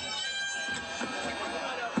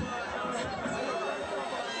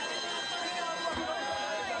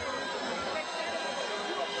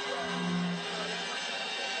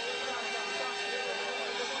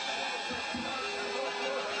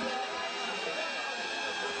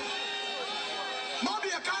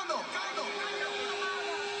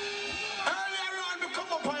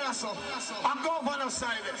 I'm governor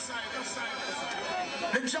side.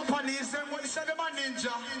 The Japanese, them when they say them a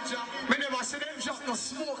ninja, me never see them just no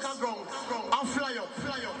smoke and ground and fly up.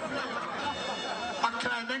 And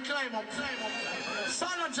climb up.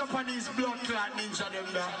 Son of Japanese blood clot ninja them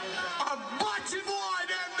there. A batty boy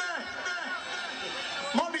them there.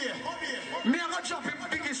 Mommy, me a go drop him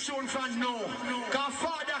biggest tune from now. Cause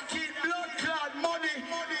father keep blood clot money.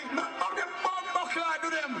 Of them bomb clot to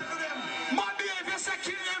them. Mommy, if you say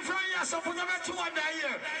kill them from here, so put them at 2 on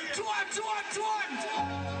here. 2 on.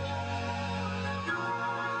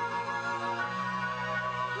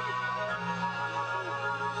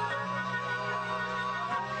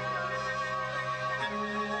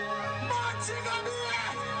 Marching on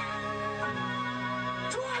here.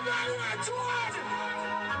 2 on here, 2 on.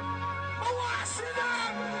 I want to see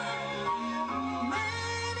them.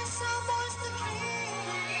 Man, it's almost the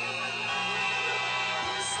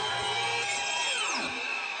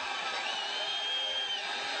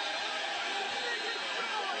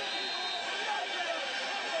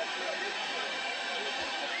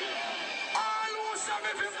All who say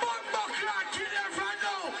me fi bump buckler, kill them from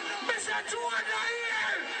now. Me say to one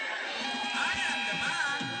here. I am the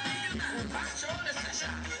man who control the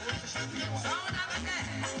session. Sound of the day.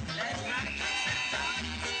 Let's ride the center.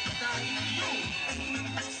 Thank you.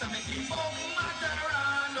 Some keep up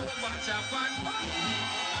Matterhorn over Japan.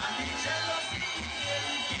 And the jealousy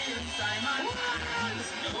kills Simon.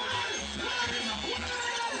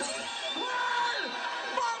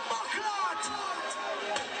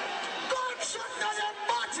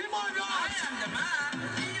 I am the man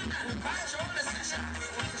who control the session.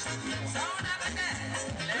 Sound of the day.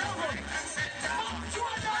 Let's ride the center.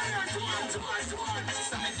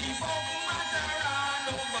 Some keep up Matterhorn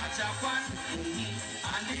over Japan.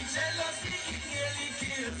 And the jealousy nearly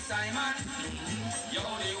killed Simon. Yo,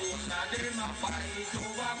 the one of them a fight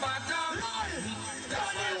over bottom.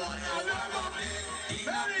 That's why one of them a play in a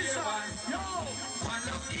beer one. One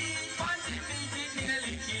of these fancy feet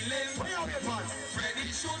nearly kill him. Freddy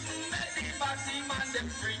shouldn't make the bossy man them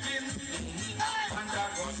freaking. And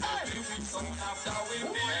that was the with some after we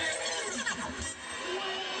made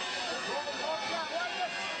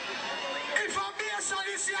If I'm here, so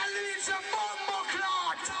this year leads a bomb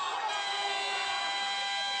clot.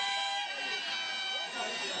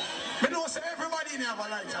 Me know say everybody in here have a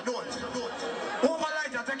lighter, don't. Who have a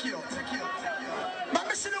lighter, take it out. But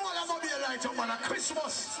me see the one I'm gonna be a light up on a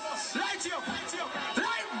Christmas. Light you up.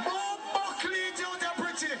 Light bomb clean out there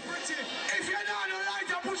pretty. If you're not a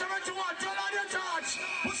lighter, push them into one. Turn on your touch.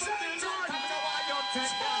 Push them in touch.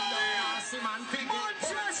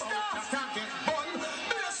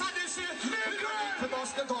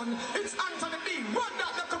 It's Anthony B. Run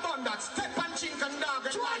that the commandant. Step and chink and dog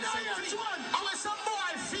and license. I want some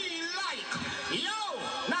boy feel like, yo,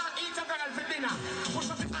 now eat a girl for dinner. Push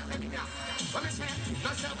up the hand in here. Let me say,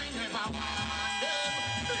 not say we never want them.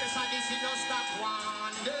 This and this, you don't stop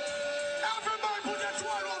one day. Everybody put your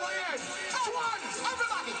twirl over here. Twirl,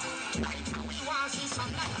 everybody. Lighter, we want to see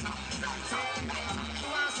some lighter. Lighter, we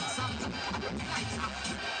want to see some lighter.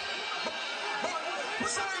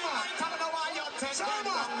 Sorry, man. Sorry,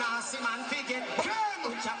 man. Man, picket.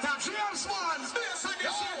 James, man.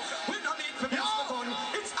 We don't need to miss the gun.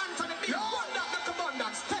 It's Anthony B. Run that the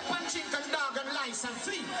commandant. Step and chink and dog and license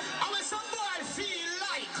free. I will some boy feel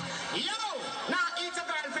like, yo, now eat a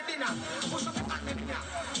girl for dinner. Push up the hand in here.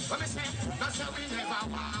 Let me say, that's how we never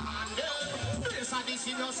want them. This and this,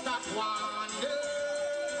 you don't stop one day.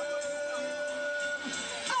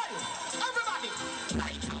 Hey, everybody.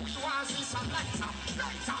 Lighter, we want to see some lighter.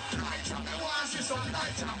 Lighter. We want to see some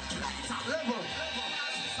lighter. Level.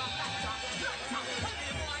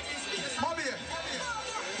 Bobby,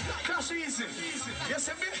 Clash easy. You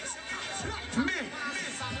see me?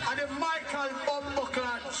 And the Michael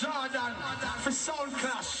Bumbuckler Jordan for Sound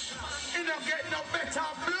Clash. You don't get no better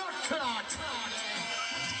blood clot.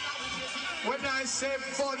 When I say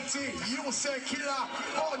Bunty, you say killer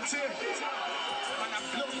Bunty. Man, a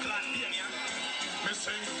blood clot, baby. Me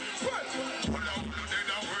sing, well, pull out the dead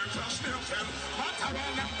and work and still tell.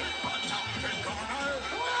 Matterhorn, and corner.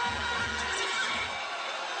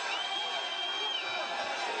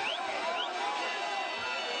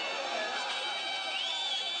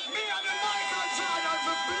 Me and the Michael Jordan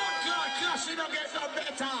for blood clot clash, you don't get no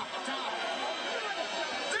better.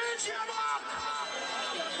 DJ Mark!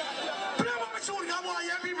 Play my tune, come on,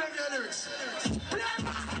 you people in the lyrics. Play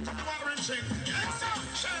my Reaching, yes, sir,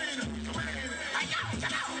 shine, win.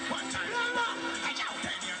 One time,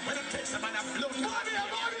 when it takes a man a blood clot.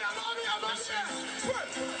 Well,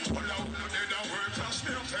 pull out the dead and work and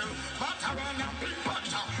still tell. Matterhorn and big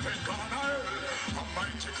panther, and corner. A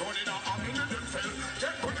mighty crowd in a army in them fell.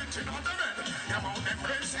 Get bullet in on the red. Them out them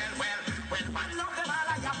brain cell. Well, man love them all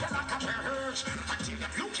like a bell like a perch. Until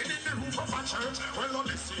they're looking in the roof of a church. Well,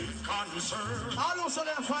 ODYSSEY concern. I'll also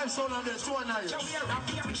have 5 sound on this, 2 and 9. So we are a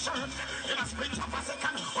very shirt. In a split of a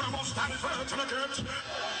second, when I'm most divert to the dirt.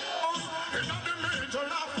 In the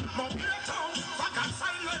middle of Mobile town, fuck a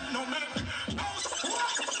silent no make. No,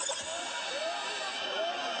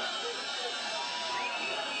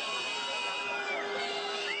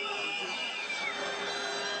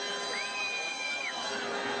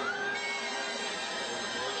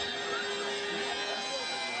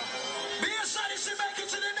 Be excited to make it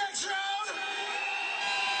to the next round.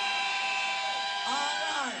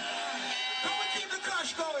 Alright. Come and keep the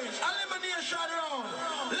clash going. Elimination round.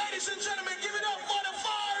 Ladies and gentlemen, give it up for the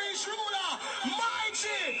Far East ruler,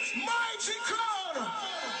 Mighty Crown.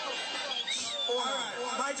 Alright,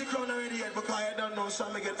 Mighty Crown already yet because I don't know, so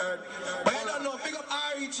I get hurt. But I don't know, big up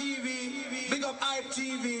RETV, big up Hype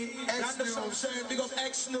TV, X News, big up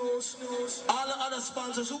X News, all the other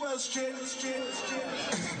sponsors. Who else, Jim?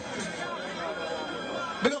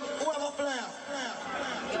 Big up whoever player.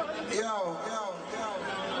 Yo.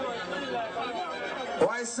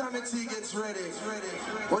 Sammy T gets ready,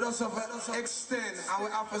 we just have to extend and we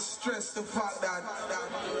have to stress the fact that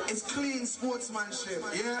it's clean sportsmanship,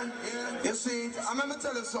 yeah? You see, I'm going to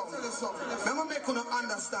tell you something. I'm going to make you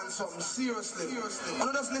understand something, seriously.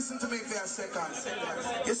 And just listen to me for a second.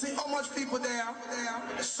 You see how much people there,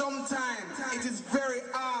 sometimes it is very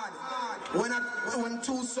hard when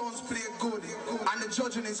two sons play good and the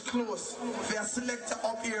judging is close for a selector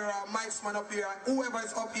up here or a micman up here, whoever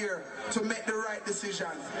is up here, to make the right decision.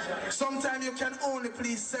 Sometimes you can only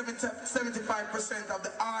please 75% of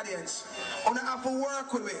the audience. On the have to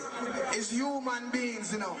work with it. It's human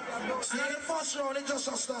beings, you know. See, the first round it just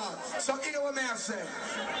a start. So hear what I say.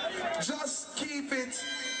 Just keep it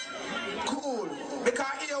cool.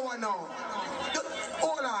 Because hear what now.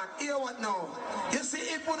 Hold on, hear what now? You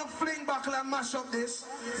see, if we don't fling back and mash up this,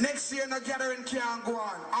 next year the gathering can't go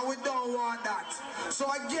on. And we don't want that. So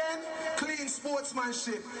again, clean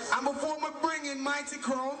sportsmanship. And before we bring in Mighty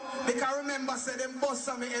Crown, because remember, said them bust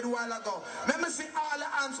on me head a while ago. Let me see all the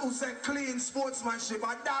hands who said clean sportsmanship.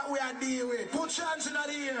 And that we are dealing with. Put your hands in the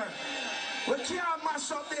air. We can't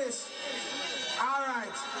mash up this.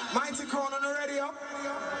 Alright. Mighty Crown on the ready up?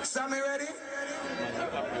 Sammy ready?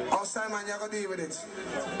 Oh, Simon, you're going to deal with it.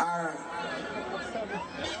 Alright.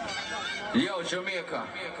 Yo, Jamaica.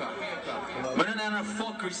 Man, I'm not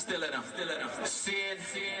fuckery still enough. Seeing,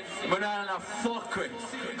 man, I'm not fuckery.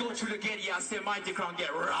 Go through the gate, yeah, say Mighty Crown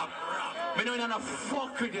get robbed. Man, I'm not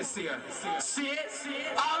fuckery this year. See it?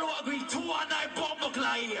 All who agree 2 and 9 bomb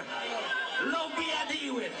here. Love me and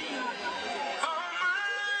deal with.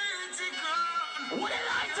 Almighty Crown. What the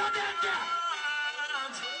lights on them there?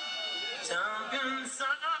 Champion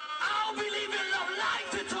son. I don't believe in love,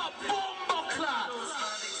 light it up, bomb class.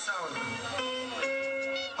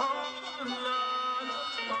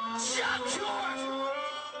 Shut yours!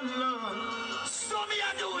 So me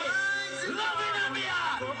I do it! Loving on me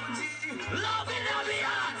heart! Loving on me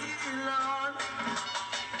heart!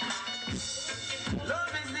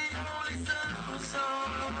 Love is the only solution.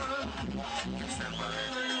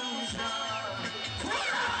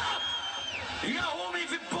 Pull up! Yo, who me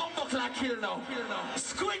if it bumbo clock kill now?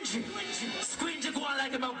 Squingy go on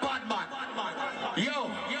like him a bad man.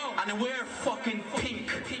 Yo, and wear fucking pink.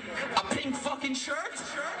 A pink fucking shirt?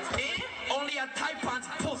 Eh? Only a tight pants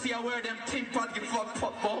pussy I wear them pink pants get fucked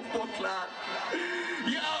bumbo clock.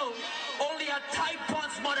 Yo, only a tight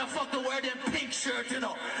pants motherfucker wear them pink shirt, you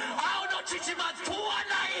know. I don't know chichi man's 2 and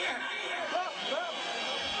 9 here.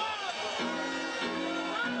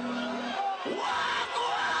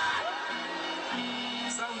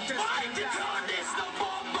 Mighty Crown this the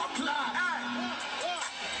bombo clock.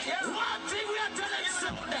 One thing we are telling you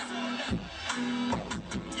something.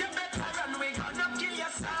 You better run, we gonna kill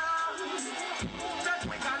yourself. That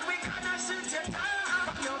we gonna shoot you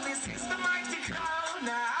down. Yo, this is the Mighty Crown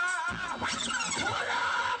now. Pull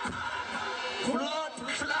up! Blood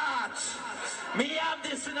clot. Me have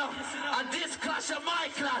this, you know, and this clash of my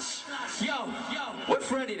clash. Yo, we're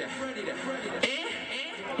Freddy there. Eh?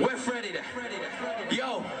 We're Freddy there.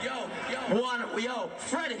 Yo,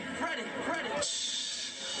 Freddy.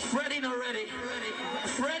 Freddy not ready.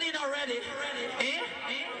 Freddy not ready. Eh?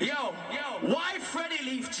 Yo, why Freddy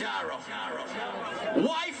leave Jaro?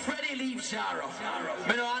 Why Freddy leave Jaro?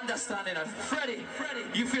 Me don't understand it. Freddy,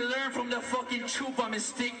 you feel learn from the fucking trooper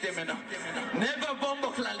mistake them, you know. Never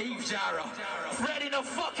bumblecla leave Jaro. Freddy not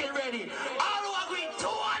fucking ready. All who agree 2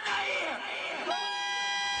 and 9 here.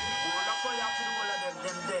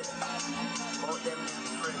 Them dead. Oh, them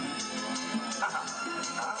Freddy.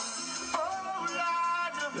 Oh, Lord.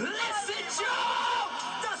 Listen, Joe!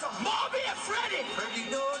 That's a Bobby and Freddy! Freddy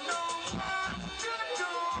don't know what to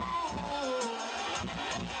do.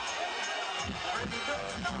 Freddy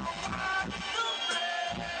don't know what to play.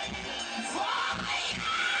 Fire!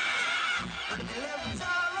 Freddy left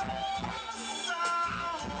our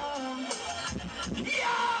sound.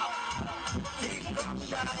 Yo! He come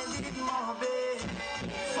shining more, babe.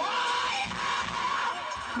 Fire!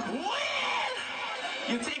 Will!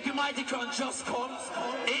 You think your Mighty Crown just come?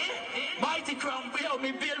 Eh? Mighty Crown, yo,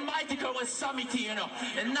 me build Mighty Crown with Sammy T, you know,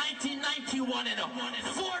 in 1991, you know.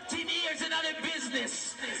 14 years in the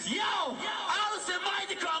business. Yo! I'll say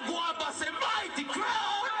Mighty Crown, go on, but say Mighty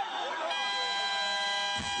Crown!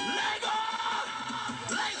 Lego!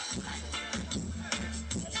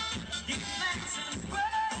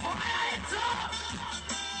 Fire it up!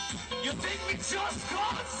 You think me just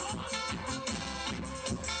comes?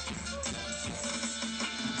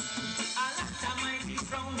 I like the Mighty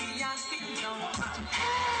Crown, we are still young.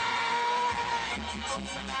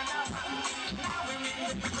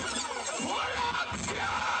 Pull up,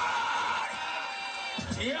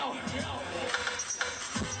 Yo!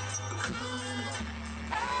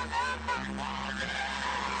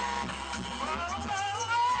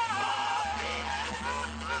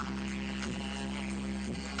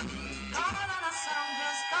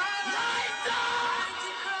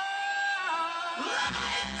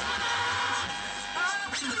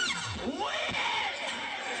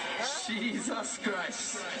 Jesus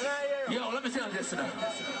Christ. Yo, let me tell you this now.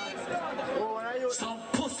 Some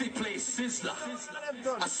pussy plays Sizzler.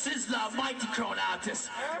 A Sizzler, mighty crown artist.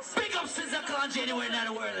 Big up Sizzler Clan anywhere in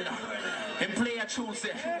the world. And play a tune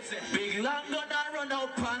say, big long gun and run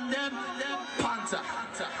out on them. Panther.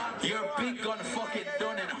 You're big gun fucking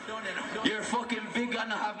done enough. You're fucking big gun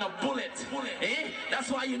have no bullet. Eh? That's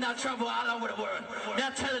why you not travel all over the world.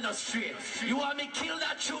 They're telling us straight. You want me kill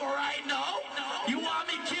that tune right now? You want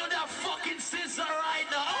me kill that fucking Sizzler right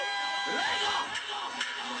now? Lego!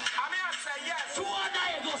 I'm here to say yes. To one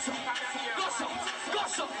night, go so. Go so. Go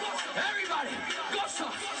so. Everybody, go so.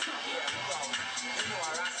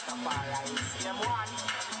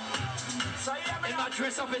 So If I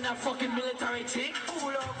dress up in that fucking military thing, cool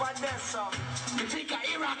over there, so. you think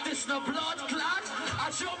Iraq this no blood clot?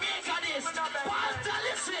 Jamaica this. Walter,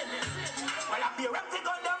 listen. Well, I be a empty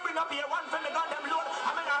gun, them bring up here one for me gun, them load.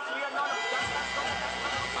 I'm in half here, none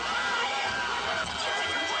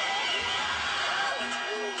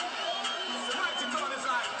Mighty Crown is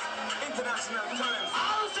like international talent.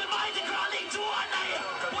 How's the mighty crawling to one night?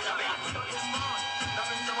 What a bit.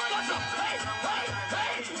 What's up? Hey, hey,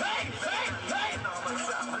 hey, hey, hey, hey.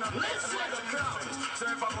 Listen. So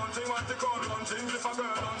if I want thing, want to call one thing. If I girl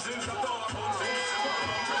one thing, so don't want one thing.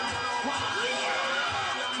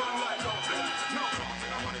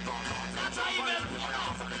 That's how you been.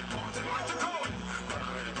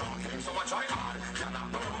 So much I hard,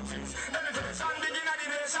 cannot do things. Elevation, begin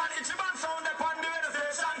animation. It's a man sound upon the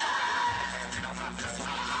elevation.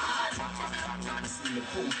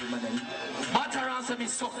 MATTERHORN say me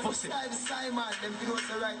suck pussy. Simon, them videos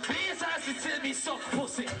are right. BSRC tell me suck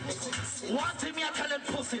pussy. One thing me I tell them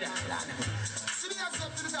pussy that. See me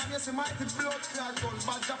yourself to the time, yes, mighty blood clot guns,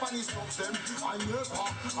 bad Japanese folks them. I never,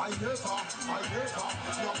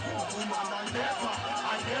 no boom, and I never.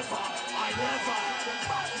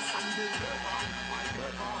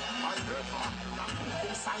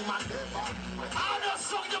 Simon never. I don't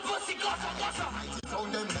suck the pussy, gossa.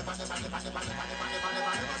 Found them never.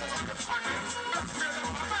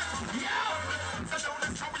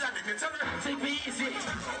 Take me easy.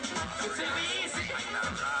 Take me easy.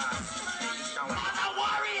 I'm a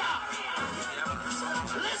warrior.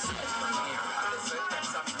 Listen.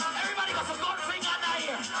 Everybody got some gun finger on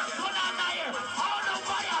here. Gun on here. How no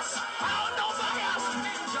bias.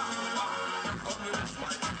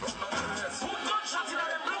 Who gunshot in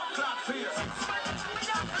the blood clot face?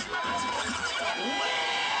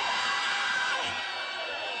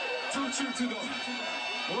 Two to go.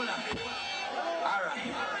 Hold on. Alright.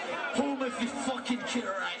 Whom if you fucking kill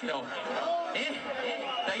right now? Eh?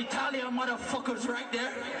 The Italian motherfuckers right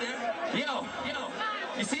there? Yo.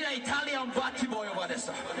 You see the Italian batty boy over there,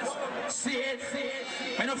 sir? See it?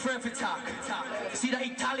 I'm not afraid to talk. See the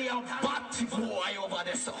Italian batty boy over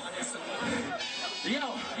there, sir?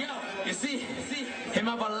 Yo, you see, him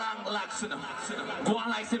have a long locks, you know. Go on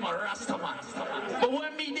like him a Rasta man. But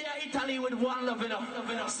when me there Italy with one love, you know,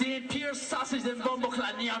 see pure sausage and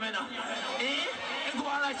bumbleclad yam, you know. Eh? And go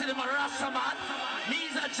on like him a Rasta man. Me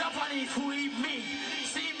is a Japanese who eat me.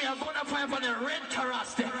 See me a bona fide on the red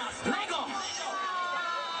terrace there. Lego.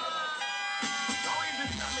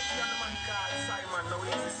 Simon, now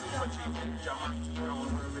he's a super chief in Jamaica,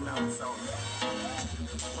 urban and sound.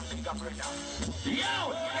 Big up right now. Yo,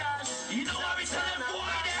 you know what we tell them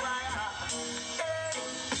boy there? Hey,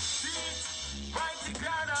 street, mighty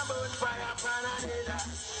ground about fire, panadilla.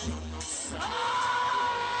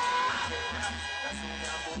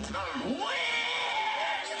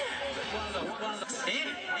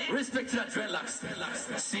 Respect to that dreadlocks.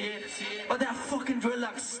 See it? But that fucking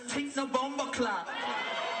dreadlocks stink no bomber clock.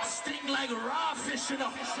 Stink like raw fish, you know.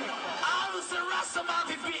 All the Rasta man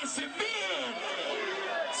be being severe.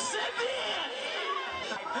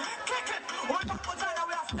 Kick it! What the fuck are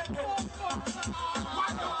we have to do?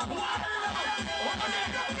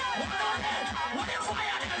 What the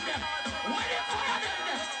fire them there?